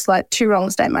I was just like, 2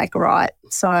 wrongs don't make a right.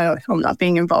 So I'm not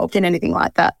being involved in anything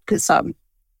like that because I'm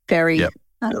very,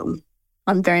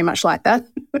 I'm very much like that.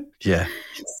 Yeah.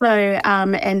 So,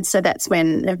 and so that's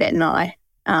when the vet and I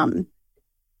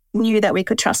knew that we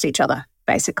could trust each other,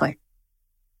 basically.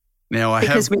 Now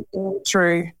because we went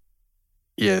through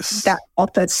that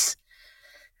office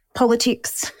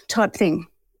politics type thing.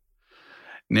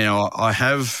 Now, I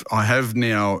have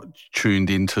now tuned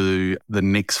into the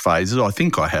next phases. I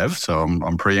think I have, so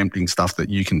I'm preempting stuff that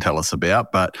you can tell us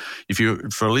about. But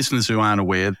for listeners who aren't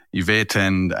aware, Yvette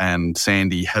and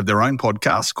Sandie have their own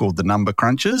podcast called The Number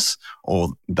Crunchers, or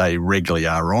they regularly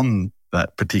are on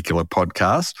that particular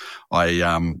podcast.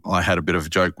 I had a bit of a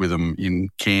joke with them in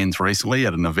Cairns recently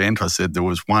at an event. I said there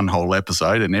was one whole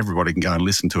episode, and everybody can go and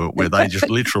listen to it, where they just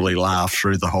literally laugh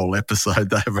through the whole episode.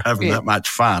 They were having that much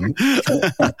fun.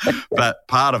 But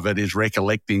part of it is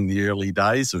recollecting the early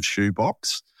days of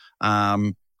Shoebox.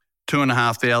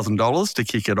 $2,500 to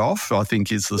kick it off, I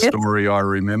think is the story I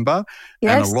remember.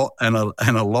 Yes. And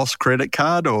a lost credit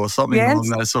card or something along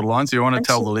those sort of lines. Do you want to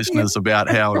tell the listeners about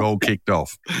how it all kicked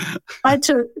off? I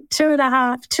took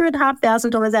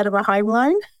 $2,500 out of a home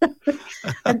loan.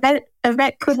 A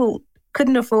vet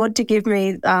couldn't afford to give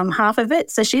me half of it,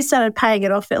 so she started paying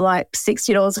it off at like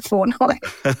 $60 a fortnight.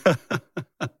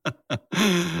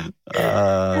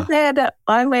 And then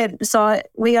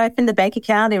we opened the bank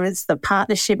account. It was the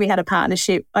partnership. We had a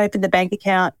partnership. Opened the bank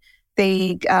account,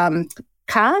 the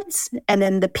cards, and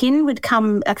then the PIN would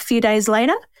come a few days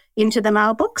later into the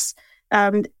mailbox.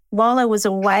 While I was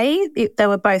away, they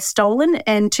were both stolen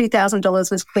and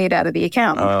 $2,000 was cleared out of the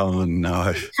account. Oh,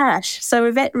 no. Cash. So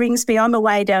Yvette rings me. I'm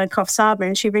away down in Coffs Harbour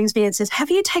and she rings me and says,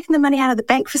 have you taken the money out of the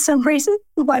bank for some reason?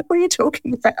 I'm like, what are you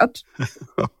talking about?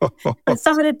 But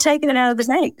someone had taken it out of the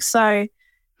bank. So,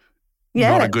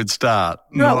 yeah. Not a good start.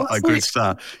 Not a good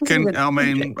start. I think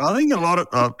a lot of,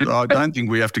 I don't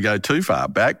think we have to go too far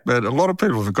back, but a lot of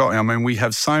people have forgotten. I mean, we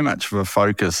have so much of a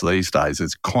focus these days.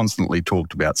 It's constantly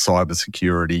talked about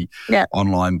cybersecurity,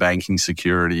 online banking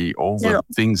security, all the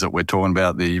things that we're talking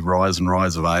about, the rise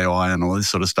of AI and all this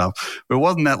sort of stuff. But it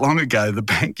wasn't that long ago, the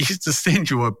bank used to send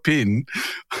you a PIN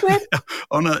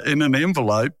in an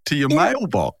envelope to your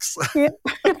mailbox.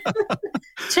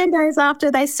 2 days after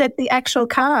they sent the actual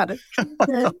card,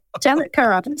 the debit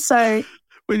card. So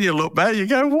when you look back, you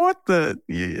go, what the?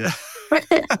 Yeah.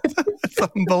 It's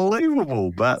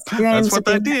unbelievable, but that's what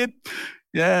they did.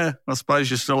 Yeah, I suppose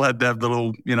you still had to have the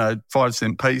little,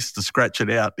 5-cent piece to scratch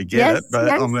it out to get it. But,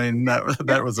 I mean,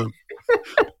 that was a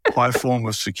high form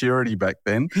of security back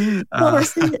then.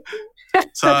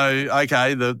 So,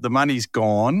 okay, the money's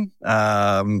gone.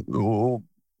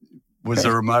 Was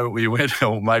there a moment where you went,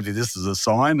 oh, maybe this is a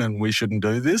sign and we shouldn't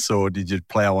do this, or did you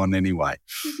plough on anyway?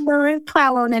 No,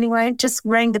 plough on anyway. Just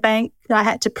rang the bank. I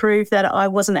had to prove that I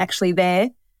wasn't actually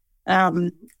there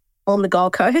on the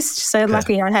Gold Coast. So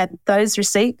luckily I had those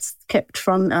receipts kept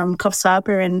from Coffs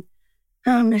Harbour and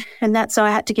that. So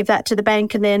I had to give that to the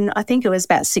bank. And then I think it was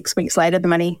about 6 weeks later,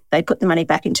 they put the money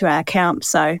back into our account.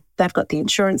 So they've got the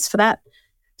insurance for that.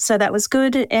 So that was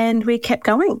good. And we kept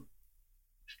going.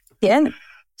 Yeah.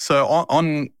 So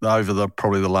on over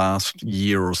probably the last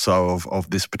year or so of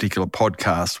this particular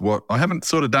podcast, what I haven't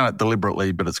sort of done it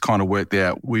deliberately, but it's kind of worked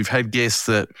out. We've had guests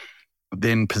that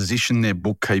then position their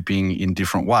bookkeeping in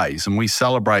different ways, and we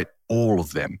celebrate all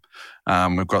of them.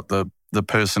 We've got the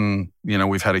person,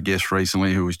 we've had a guest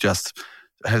recently who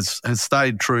has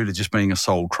stayed true to just being a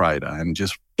sole trader and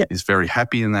just is very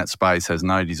happy in that space, has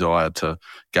no desire to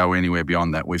go anywhere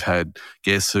beyond that. We've had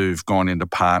guests who've gone into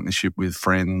partnership with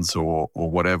friends or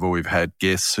whatever. We've had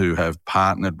guests who have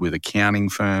partnered with accounting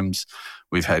firms.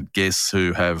 We've had guests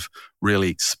who have really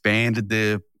expanded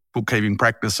their bookkeeping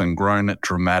practice and grown it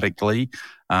dramatically.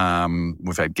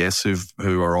 We've had guests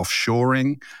who are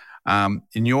offshoring.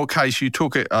 In your case, you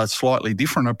took a slightly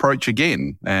different approach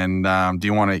again. And do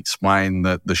you want to explain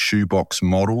the shoebox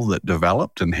model that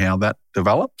developed and how that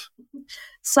developed?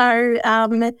 So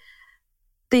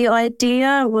the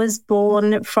idea was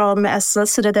born from a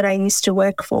solicitor that I used to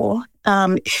work for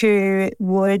who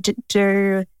would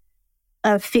do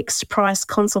a fixed price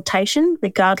consultation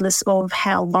regardless of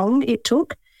how long it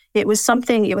took. I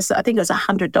think it was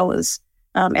 $100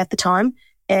 at the time.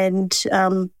 And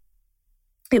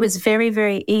it was very,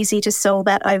 very easy to sell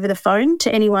that over the phone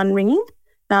to anyone ringing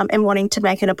and wanting to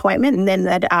make an appointment. And then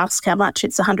they'd ask how much.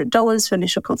 It's $100 for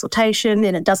initial consultation,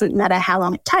 and it doesn't matter how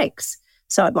long it takes.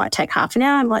 So it might take half an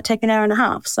hour, it might take an hour and a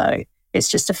half. So it's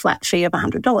just a flat fee of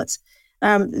 $100.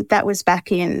 That was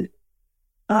back in,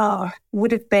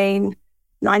 would have been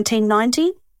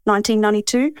 1990,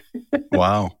 1992.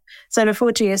 Wow. So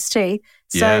before GST.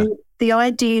 So the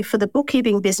idea for the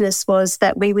bookkeeping business was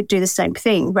that we would do the same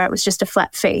thing, where it was just a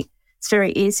flat fee. It's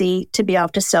very easy to be able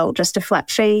to sell just a flat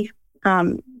fee.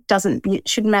 It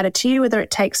shouldn't matter to you whether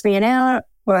it takes me an hour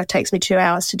or it takes me 2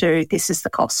 hours to do. This is the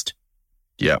cost.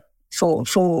 Yeah.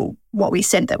 For what we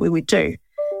said that we would do.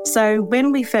 So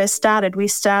when we first started,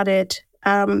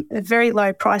 very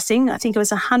low pricing. I think it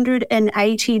was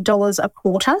 $180 a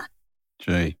quarter.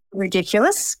 Gee.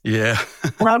 Ridiculous. Yeah.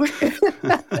 How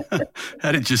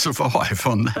did you survive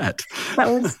on that? That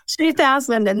was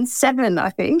 2007, I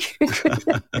think.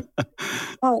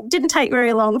 Well, it didn't take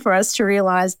very long for us to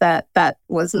realise that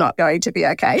was not going to be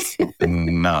okay.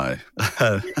 No.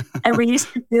 And we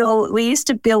used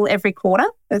to bill every quarter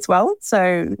as well,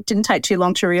 so it didn't take too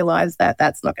long to realise that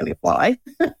that's not going to fly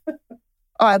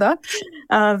either.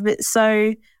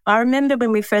 So I remember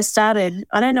when we first started,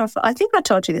 I think I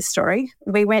told you this story.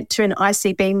 We went to an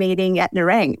ICB meeting at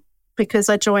Nerang because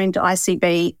I joined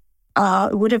ICB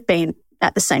It would have been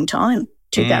at the same time,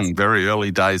 2000. Very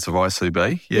early days of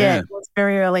ICB. Yeah, it was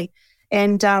very early.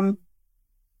 And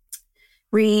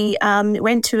we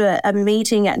went to a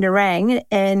meeting at Nerang,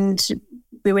 and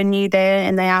we were new there,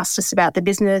 and they asked us about the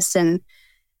business and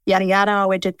yada, yada.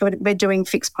 We're doing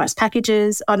fixed price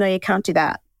packages. Oh, no, you can't do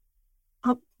that.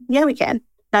 Oh, yeah, we can.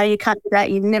 No, you can't do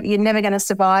that. You're never going to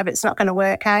survive. It's not going to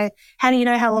work. How do you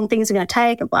know how long things are going to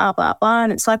take? And blah, blah, blah.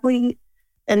 And it's like,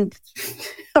 and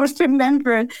I was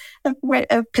remembering,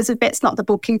 because Yvette's not the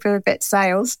bookkeeper of Vet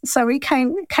Sales. So we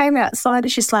came outside,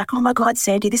 and she's like, oh, my God,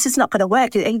 Sandie, this is not going to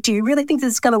work. Do you really think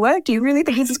this is going to work? Do you really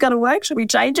think this is going to work? Should we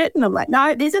change it? And I'm like,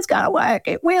 no, this is going to work.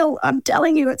 It will. I'm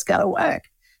telling you it's going to work.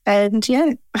 And,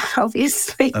 yeah,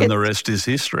 obviously. And the rest is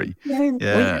history.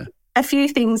 Yeah. A few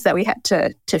things that we had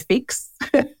to fix,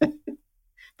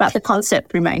 but the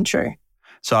concept remained true.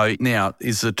 So now,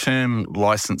 is the term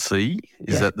licensee,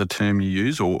 is that the term you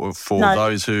use, or for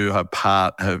those who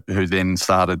are who then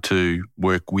started to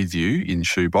work with you in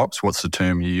Shoebox, what's the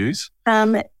term you use?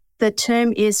 The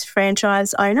term is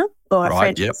franchise owner or a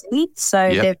franchisee. Yep.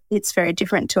 So it's very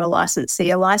different to a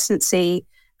licensee. A licensee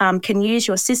can use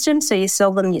your system, so you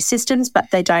sell them your systems,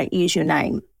 but they don't use your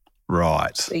name.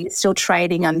 Right. So you're still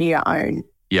trading under your own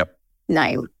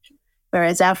name,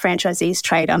 whereas our franchisees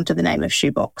trade under the name of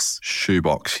Shoebox.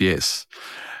 Shoebox, yes.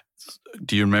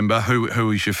 Do you remember who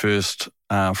was your first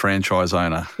franchise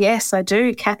owner? Yes, I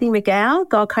do. Kathy McGow,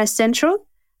 Gold Coast Central.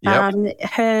 Yep.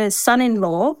 Her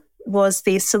son-in-law was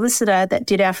the solicitor that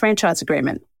did our franchise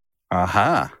agreement.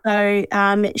 Aha. So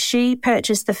she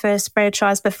purchased the first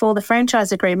franchise before the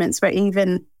franchise agreements were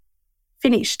even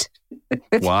finished.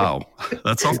 Wow,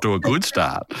 that's off to a good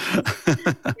start.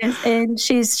 Yes, and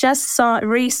she's just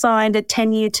re-signed a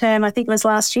 10-year term, I think it was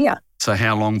last year. So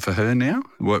how long for her now?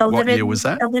 What year was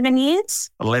that? 11 years.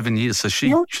 11 years. So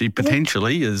she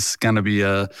potentially is going to be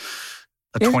a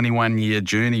 21-year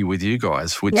journey with you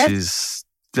guys, which is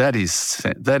that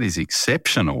is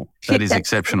exceptional. That is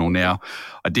exceptional. Now,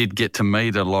 I did get to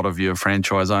meet a lot of your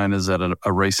franchise owners at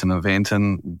a recent event,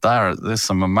 and there's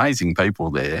some amazing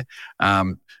people there.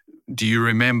 Do you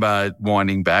remember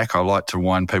winding back? I like to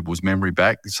wind people's memory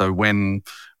back. So when,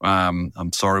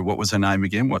 I'm sorry, what was her name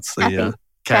again? What's the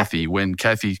Kathy? When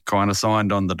Kathy kind of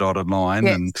signed on the dotted line,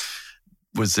 and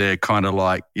was there kind of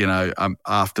like,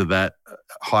 after that,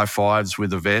 high fives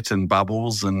with Yvette and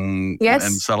bubbles and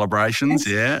celebrations?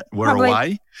 Yes. Yeah, we're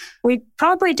away. We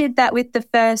probably did that with the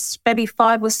first maybe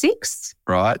 5 or 6.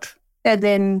 Right. And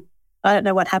then I don't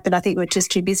know what happened. I think we were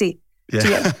just too busy.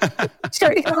 Yeah.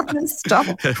 Stop.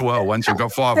 Well, once you've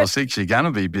got 5 or 6, you're going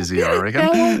to be busy, I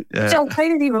reckon. Don't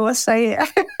pay anymore, so yeah.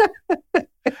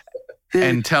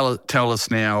 And tell us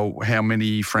now, how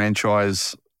many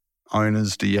franchise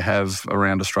owners do you have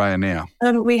around Australia now?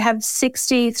 We have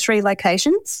 63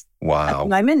 locations at the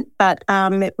moment, but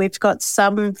we've got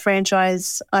some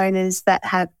franchise owners that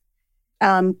have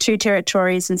 2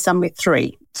 territories and some with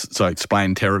 3. So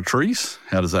explain territories.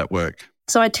 How does that work?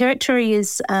 So a territory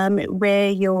is where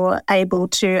you're able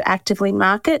to actively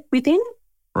market within.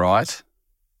 Right.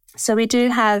 So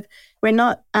we're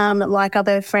not like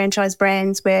other franchise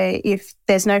brands where if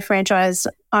there's no franchise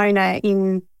owner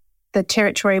in the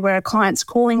territory where a client's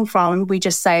calling from, we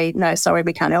just say, no, sorry,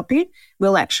 we can't help you.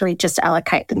 We'll actually just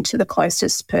allocate them to the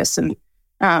closest person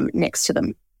next to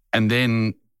them. And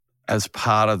then as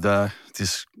part of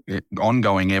this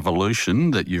ongoing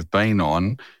evolution that you've been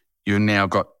on, you've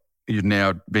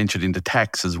now ventured into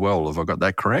tax as well. Have I got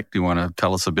that correct? Do you want to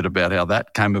tell us a bit about how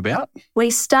that came about?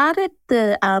 We started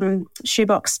the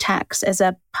Shoebox Tax as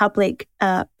a public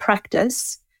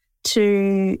practice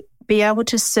to be able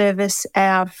to service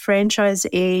our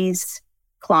franchisees'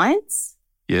 clients.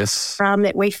 Yes.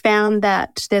 We found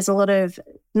that there's a lot of,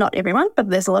 not everyone, but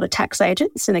there's a lot of tax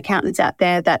agents and accountants out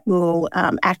there that will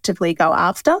actively go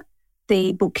after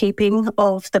the bookkeeping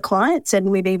of the clients. And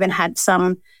we've even had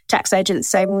some tax agents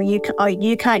say, well,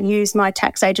 you can't use my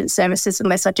tax agent services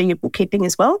unless I do your bookkeeping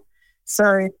as well.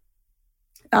 So,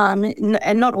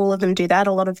 and not all of them do that.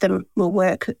 A lot of them will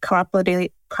work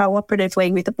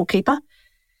cooperatively with the bookkeeper.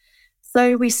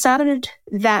 So we started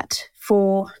that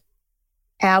for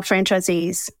our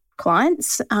franchisees'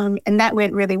 clients, and that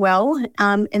went really well.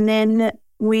 And then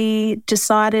we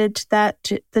decided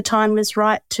that the time was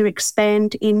right to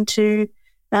expand into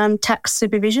tax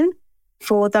supervision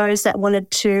for those that wanted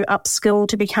to upskill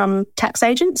to become tax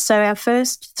agents. So our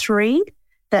first 3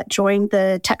 that joined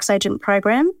the tax agent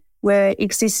program were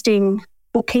existing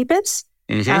bookkeepers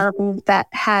that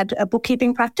had a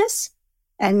bookkeeping practice.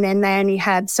 And then they only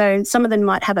had, so some of them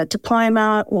might have a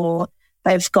diploma, or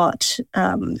they've got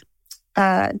a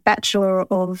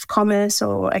Bachelor of Commerce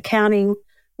or accounting,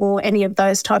 or any of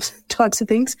those types of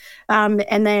things.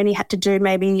 And they only had to do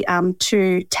maybe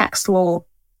 2 tax law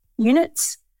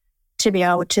units to be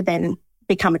able to then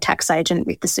become a tax agent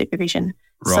with the supervision.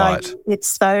 Right. So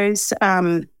it's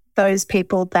those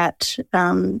people that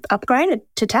upgraded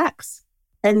to tax,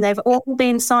 and they've all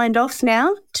been signed off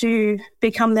now to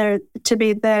be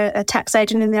a tax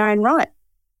agent in their own right.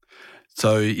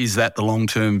 So is that the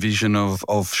long-term vision of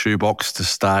Shoebox, to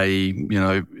stay,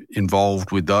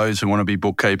 involved with those who want to be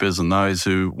bookkeepers and those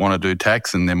who want to do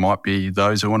tax, and there might be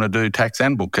those who want to do tax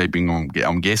and bookkeeping,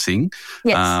 I'm guessing.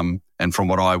 Yes. And from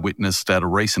what I witnessed at a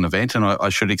recent event, and I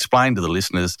should explain to the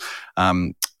listeners,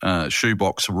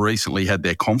 Shoebox recently had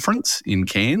their conference in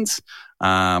Cairns,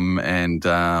 and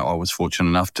I was fortunate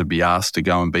enough to be asked to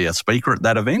go and be a speaker at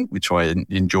that event, which I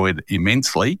enjoyed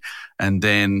immensely. And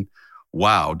then,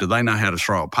 wow, do they know how to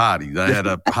throw a party? They had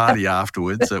a party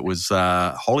afterwards. It was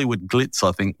Hollywood Glitz,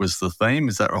 I think, was the theme.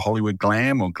 Is that a Hollywood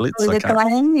Glam or Glitz? Hollywood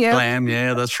Glam, yeah. Glam,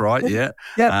 yeah, that's right, yeah.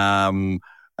 Yep.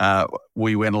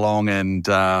 We went along and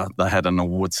they had an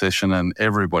award session, and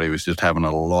everybody was just having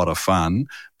a lot of fun,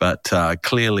 but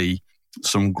clearly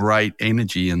some great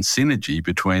energy and synergy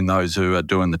between those who are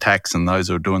doing the tax and those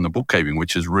who are doing the bookkeeping,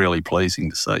 which is really pleasing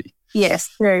to see.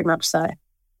 Yes, very much so.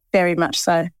 Very much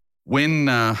so. When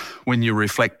you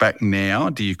reflect back now,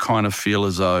 do you kind of feel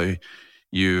as though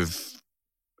you've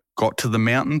got to the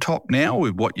mountaintop now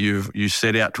with what you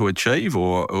set out to achieve,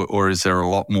 or is there a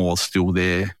lot more still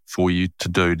there for you to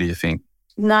do you think?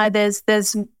 No,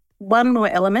 there's one more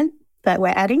element that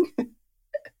we're adding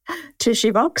to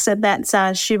Shoebox, and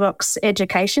that's Shoebox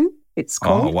Education, it's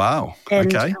called. Oh, wow.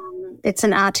 And, okay. It's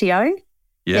an RTO.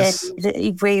 Yes.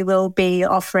 And we will be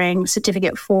offering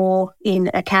Certificate 4 in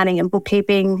accounting and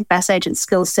bookkeeping, BAS agent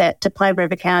skill set, diploma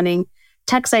of accounting,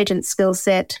 tax agent skill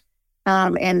set,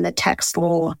 and the tax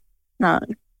law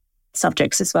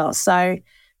subjects as well. So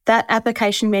that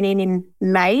application went in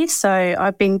May. So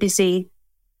I've been busy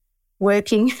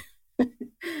working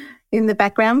in the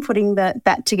background, putting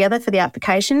that together for the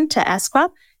application to ASQA.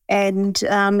 And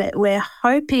we're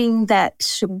hoping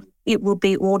that it will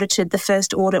be audited. The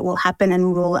first audit will happen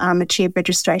and we'll achieve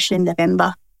registration in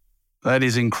November. That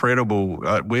is incredible.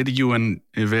 Where do you and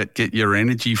Yvette get your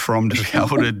energy from to be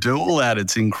able to do all that?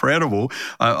 It's incredible.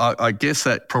 I guess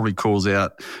that probably calls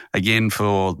out, again,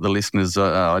 for the listeners,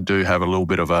 I do have a little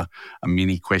bit of a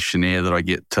mini questionnaire that I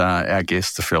get our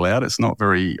guests to fill out. It's not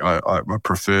very, I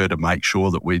prefer to make sure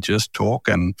that we just talk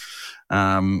and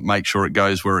make sure it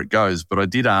goes where it goes. But I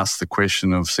did ask the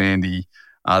question of Sandie,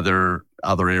 are there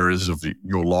other areas of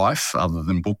your life other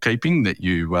than bookkeeping that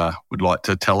you would like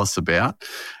to tell us about?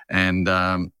 And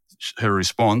her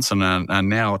response, and I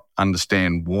now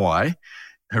understand why,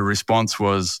 her response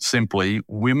was simply,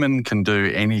 women can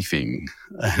do anything.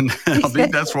 And I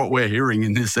think that's what we're hearing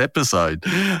in this episode.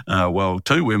 Well,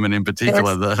 2 women in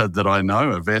particular that I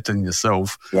know, Yvette and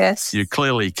yourself. Yes. You're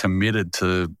clearly committed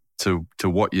to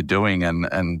what you're doing,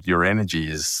 and your energy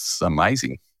is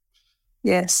amazing.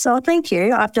 Yes, so thank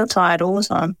you. I feel tired all the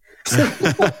time.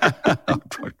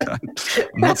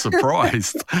 Not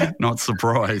surprised. Not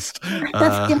surprised.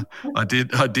 I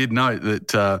did note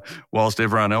that whilst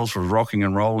everyone else was rocking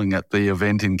and rolling at the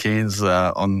event in Cairns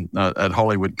at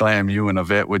Hollywood Glam, you and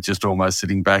Yvette were just almost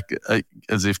sitting back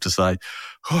as if to say,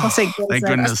 thank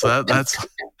goodness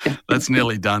that's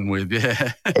nearly done with.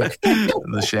 Yeah,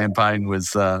 the champagne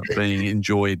was being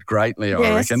enjoyed greatly,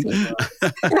 I reckon.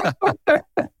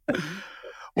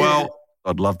 Well,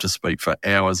 I'd love to speak for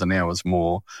hours and hours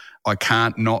more. I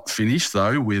can't not finish,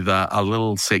 though, with a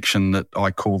little section that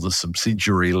I call the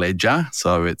subsidiary ledger.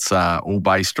 So it's all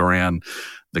based around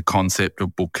the concept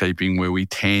of bookkeeping, where we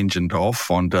tangent off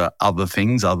onto other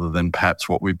things other than perhaps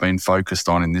what we've been focused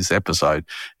on in this episode.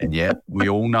 And yet we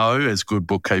all know as good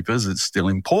bookkeepers it's still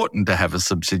important to have a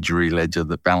subsidiary ledger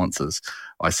that balances.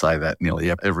 I say that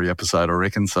nearly every episode, I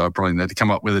reckon, so I probably need to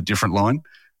come up with a different line.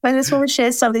 I just want to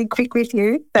share something quick with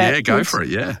you. Yeah, go for it,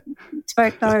 yeah.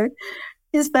 Don't know,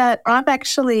 is that I'm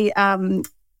actually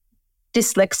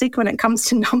dyslexic when it comes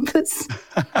to numbers.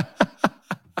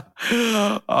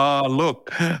 Oh,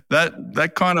 look,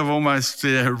 that kind of almost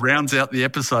rounds out the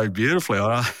episode beautifully.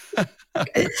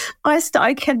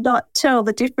 I cannot tell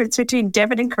the difference between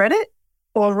debit and credit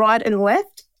or right and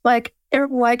left. Like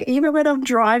even when I'm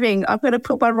driving, I've got to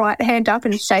put my right hand up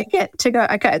and shake it to go,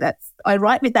 okay, I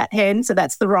write with that hand, so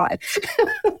that's the right.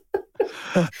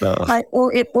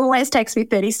 It always takes me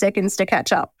 30 seconds to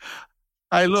catch up.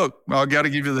 Hey, look, I've got to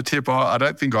give you the tip. I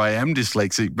don't think I am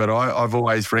dyslexic, but I've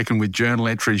always reckoned with journal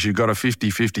entries, you've got a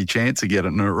 50-50 chance of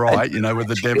getting it right, with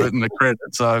the debit and the credit.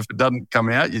 So if it doesn't come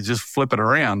out, you just flip it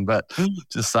around. But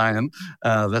just saying,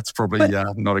 that's probably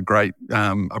not a great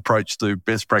approach to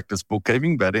best practice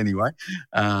bookkeeping. But anyway,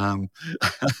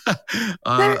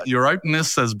 your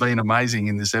openness has been amazing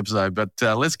in this episode. But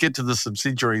let's get to the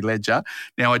subsidiary ledger.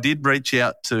 Now, I did reach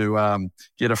out to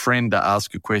get a friend to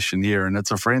ask a question here, and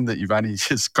it's a friend that you've only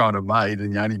just kind of made,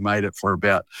 and you only made it for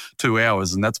about 2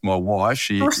 hours, and that's my wife.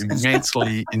 She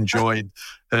immensely enjoyed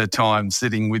her time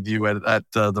sitting with you at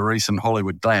the recent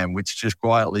Hollywood Glam, which just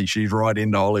quietly, she's right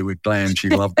into Hollywood Glam. She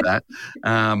loved that.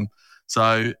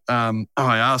 So I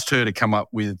asked her to come up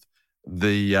with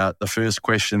the first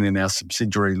question in our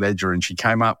subsidiary ledger, and she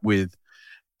came up with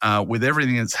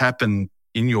everything that's happened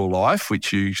in your life,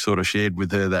 which you sort of shared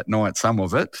with her that night, some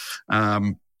of it.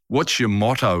 What's your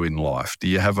motto in life? Do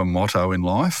you have a motto in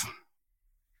life?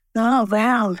 Oh,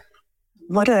 wow.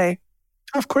 Motto.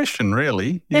 Tough question,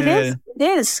 really. It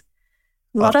is.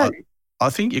 Motto. I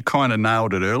think you kind of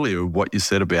nailed it earlier, what you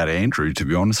said about Andrew, to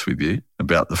be honest with you,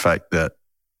 about the fact that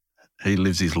he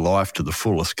lives his life to the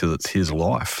fullest because it's his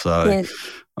life. So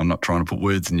I'm not trying to put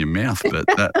words in your mouth, but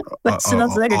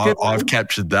I've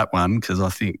captured that one because I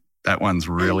think that one's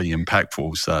really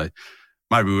impactful. So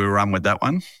maybe we'll run with that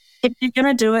one. If you're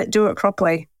going to do it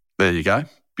properly. There you go.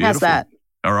 Beautiful. How's that?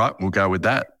 All right, we'll go with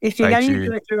that. If you're going to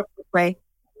do it properly.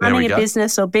 Running a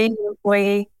business or being an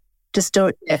employee, just do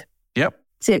it. Yeah. Yep.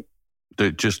 That's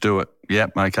it. Just do it.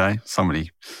 Yep, okay.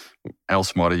 Somebody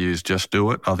else might have used just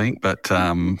do it, I think, but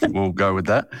we'll go with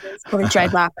that. Probably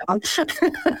trademark that one.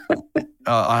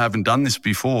 I haven't done this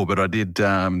before, but I did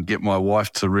get my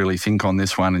wife to really think on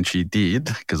this one, and she did,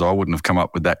 because I wouldn't have come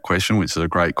up with that question, which is a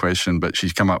great question, but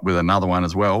she's come up with another one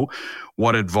as well.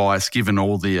 What advice, given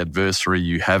all the adversity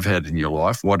you have had in your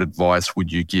life, what advice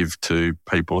would you give to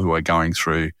people who are going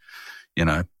through,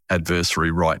 adversity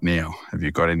right now? Have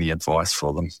you got any advice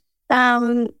for them?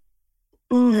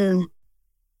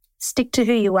 Stick to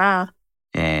who you are.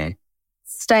 Yeah.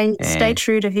 Stay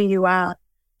true to who you are,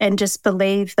 and just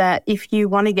believe that if you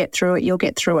want to get through it, you'll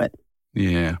get through it.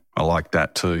 Yeah, I like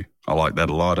that too. I like that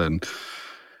a lot, and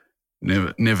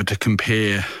never to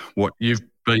compare what you've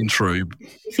been through.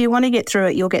 If you want to get through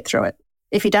it, you'll get through it.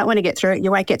 If you don't want to get through it, you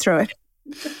won't get through it.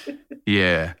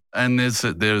 Yeah, and there's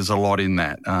a lot in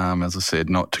that. As I said,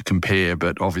 not to compare,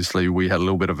 but obviously we had a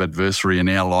little bit of adversity in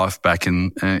our life back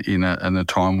in a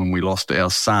time when we lost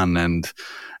our son, and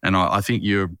I think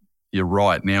you're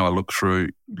right. Now I look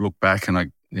back, and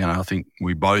I think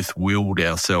we both willed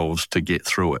ourselves to get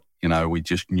through it. We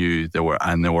just knew there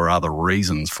were other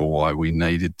reasons for why we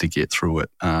needed to get through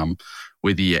it.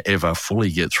 Whether you ever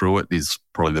fully get through it is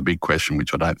probably the big question,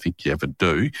 which I don't think you ever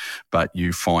do, but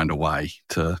you find a way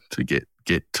to get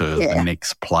to the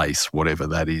next place, whatever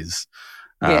that is.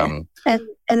 And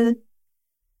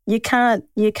you can't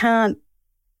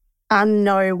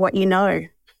unknow what you know.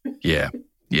 Yeah.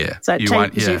 So it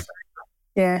changes you.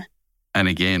 Yeah. And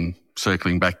again,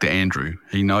 circling back to Andrew,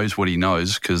 he knows what he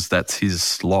knows because that's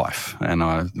his life. And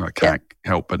I can't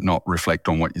help but not reflect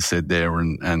on what you said there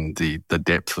and the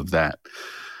depth of that.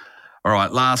 All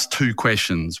right, last two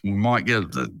questions. We might get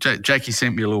Jackie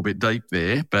sent me a little bit deep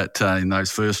there, but in those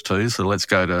first two, so let's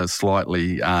go to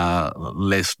slightly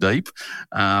less deep.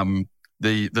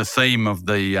 The theme of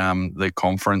the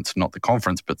conference, not the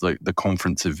conference, but the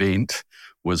conference event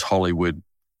was Hollywood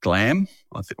Glam.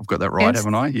 I think I've got that right, yes.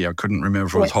 Haven't I? Yeah, I couldn't remember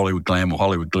if it was Hollywood Glam or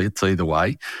Hollywood Glitz, either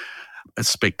way. It's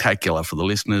spectacular for the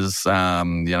listeners. There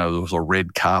was a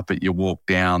red carpet you walked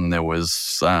down. There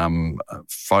was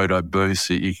photo booths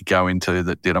that you could go into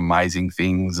that did amazing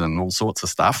things and all sorts of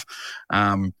stuff.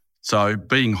 So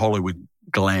being Hollywood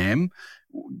Glam,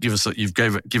 you've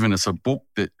given us a book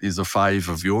that is a fave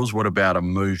of yours. What about a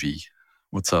movie?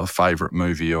 What's a favourite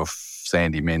movie of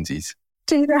Sandie Menzies?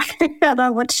 I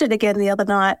watched it again the other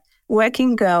night.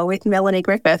 Working Girl with Melanie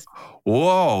Griffith.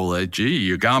 Whoa, gee,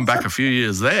 you're going back a few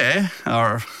years there.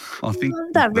 I think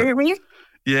that really.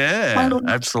 Yeah,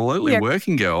 absolutely. Yeah.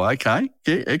 Working Girl. Okay.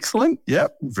 Yeah, excellent.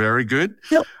 Yep. Very good.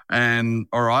 Yep. And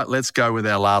all right, let's go with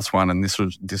our last one. And this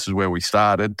is where we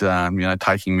started,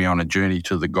 taking me on a journey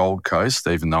to the Gold Coast,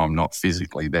 even though I'm not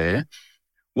physically there.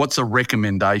 What's a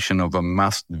recommendation of a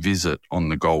must visit on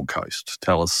the Gold Coast?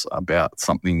 Tell us about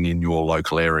something in your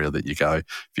local area that you go,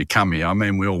 if you come here, I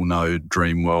mean, we all know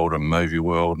Dream World and Movie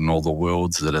World and all the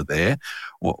worlds that are there.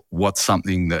 What's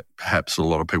something that perhaps a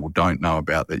lot of people don't know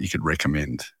about that you could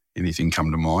recommend? Anything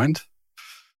come to mind?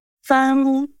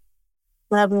 Burleigh.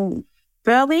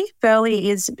 Burleigh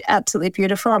is absolutely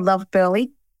beautiful. I love Burleigh.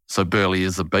 So Burleigh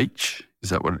is a beach?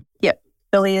 Is that what? Yep.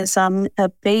 Billy's a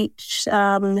beach.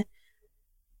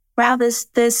 Wow,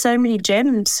 there's so many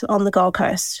gems on the Gold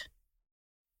Coast.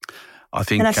 I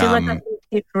think, and I feel like I've been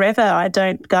here forever. I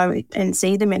don't go and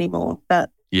see them anymore. But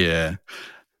yeah.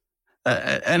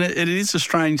 And it is a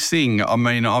strange thing. I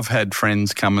mean, I've had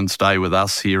friends come and stay with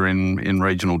us here in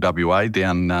regional WA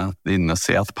down in the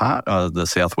south part, the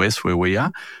southwest where we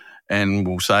are, and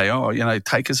we'll say,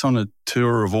 take us on a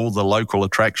tour of all the local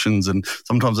attractions. And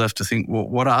sometimes I have to think, well,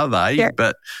 what are they? Yeah.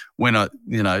 But when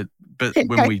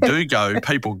when we do go,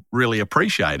 people really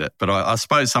appreciate it. But I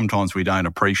suppose sometimes we don't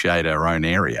appreciate our own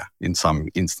area in some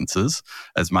instances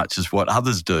as much as what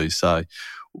others do. So,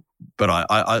 but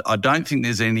I don't think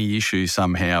there's any issue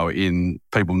somehow in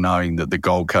people knowing that the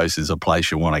Gold Coast is a place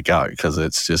you want to go, because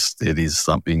it is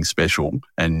something special.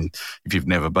 And if you've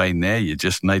never been there, you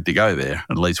just need to go there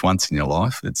at least once in your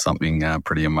life. It's something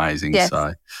pretty amazing. Yes.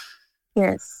 So,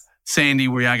 yes. Sandie,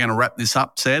 we are going to wrap this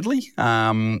up, sadly.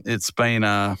 It's been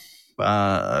one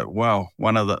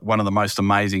of the most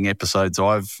amazing episodes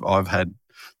I've had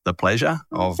the pleasure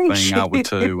of being able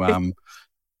to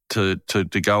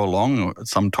go along.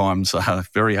 Sometimes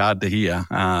very hard to hear,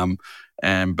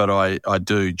 but I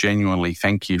do genuinely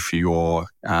thank you for your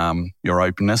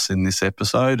openness in this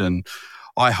episode, and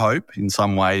I hope in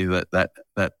some way that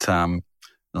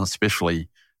especially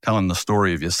telling the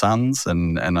story of your sons,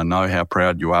 and I know how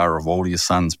proud you are of all your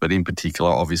sons, but in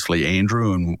particular, obviously,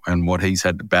 Andrew and what he's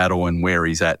had to battle and where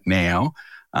he's at now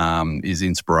is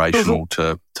inspirational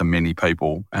to many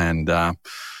people. And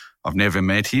I've never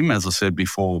met him, as I said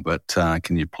before, but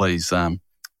can you please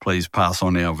pass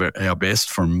on our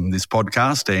best from this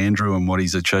podcast to Andrew and what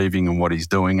he's achieving and what he's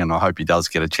doing. And I hope he does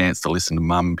get a chance to listen to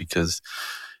Mum, because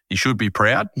you should be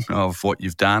proud of what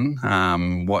you've done,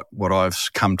 what I've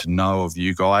come to know of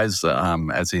you guys,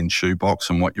 as in Shoebox,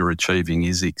 and what you're achieving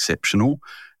is exceptional.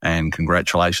 And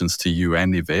congratulations to you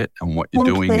and Yvette on what you're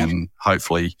doing. And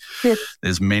hopefully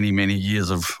there's many, many years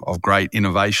of great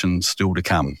innovation still to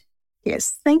come.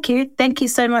 Yes, thank you. Thank you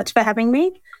so much for having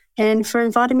me and for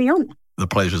inviting me on. The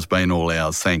pleasure's been all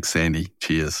ours. Thanks, Sandie.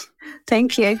 Cheers.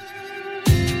 Thank you.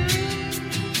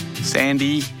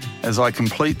 Sandie, as I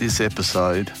complete this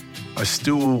episode, I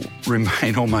still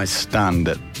remain almost stunned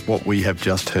at what we have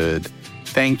just heard.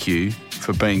 Thank you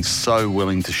for being so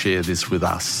willing to share this with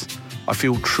us. I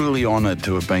feel truly honoured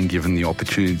to have been given the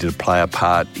opportunity to play a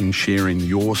part in sharing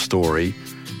your story,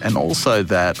 and also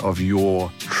that of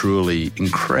your truly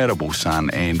incredible son,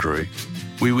 Andrew.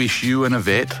 We wish you and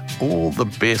Yvette all the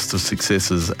best of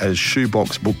successes as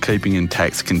Shoebox Bookkeeping and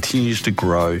Tax continues to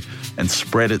grow and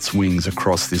spread its wings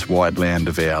across this wide land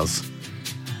of ours.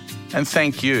 And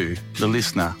thank you, the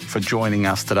listener, for joining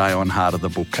us today on Heart of the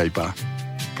Bookkeeper.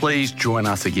 Please join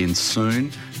us again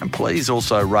soon, and please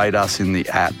also rate us in the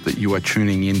app that you are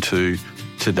tuning into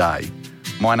today.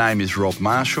 My name is Rob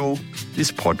Marshall.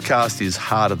 This podcast is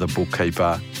Heart of the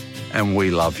Bookkeeper, and we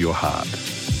love your heart.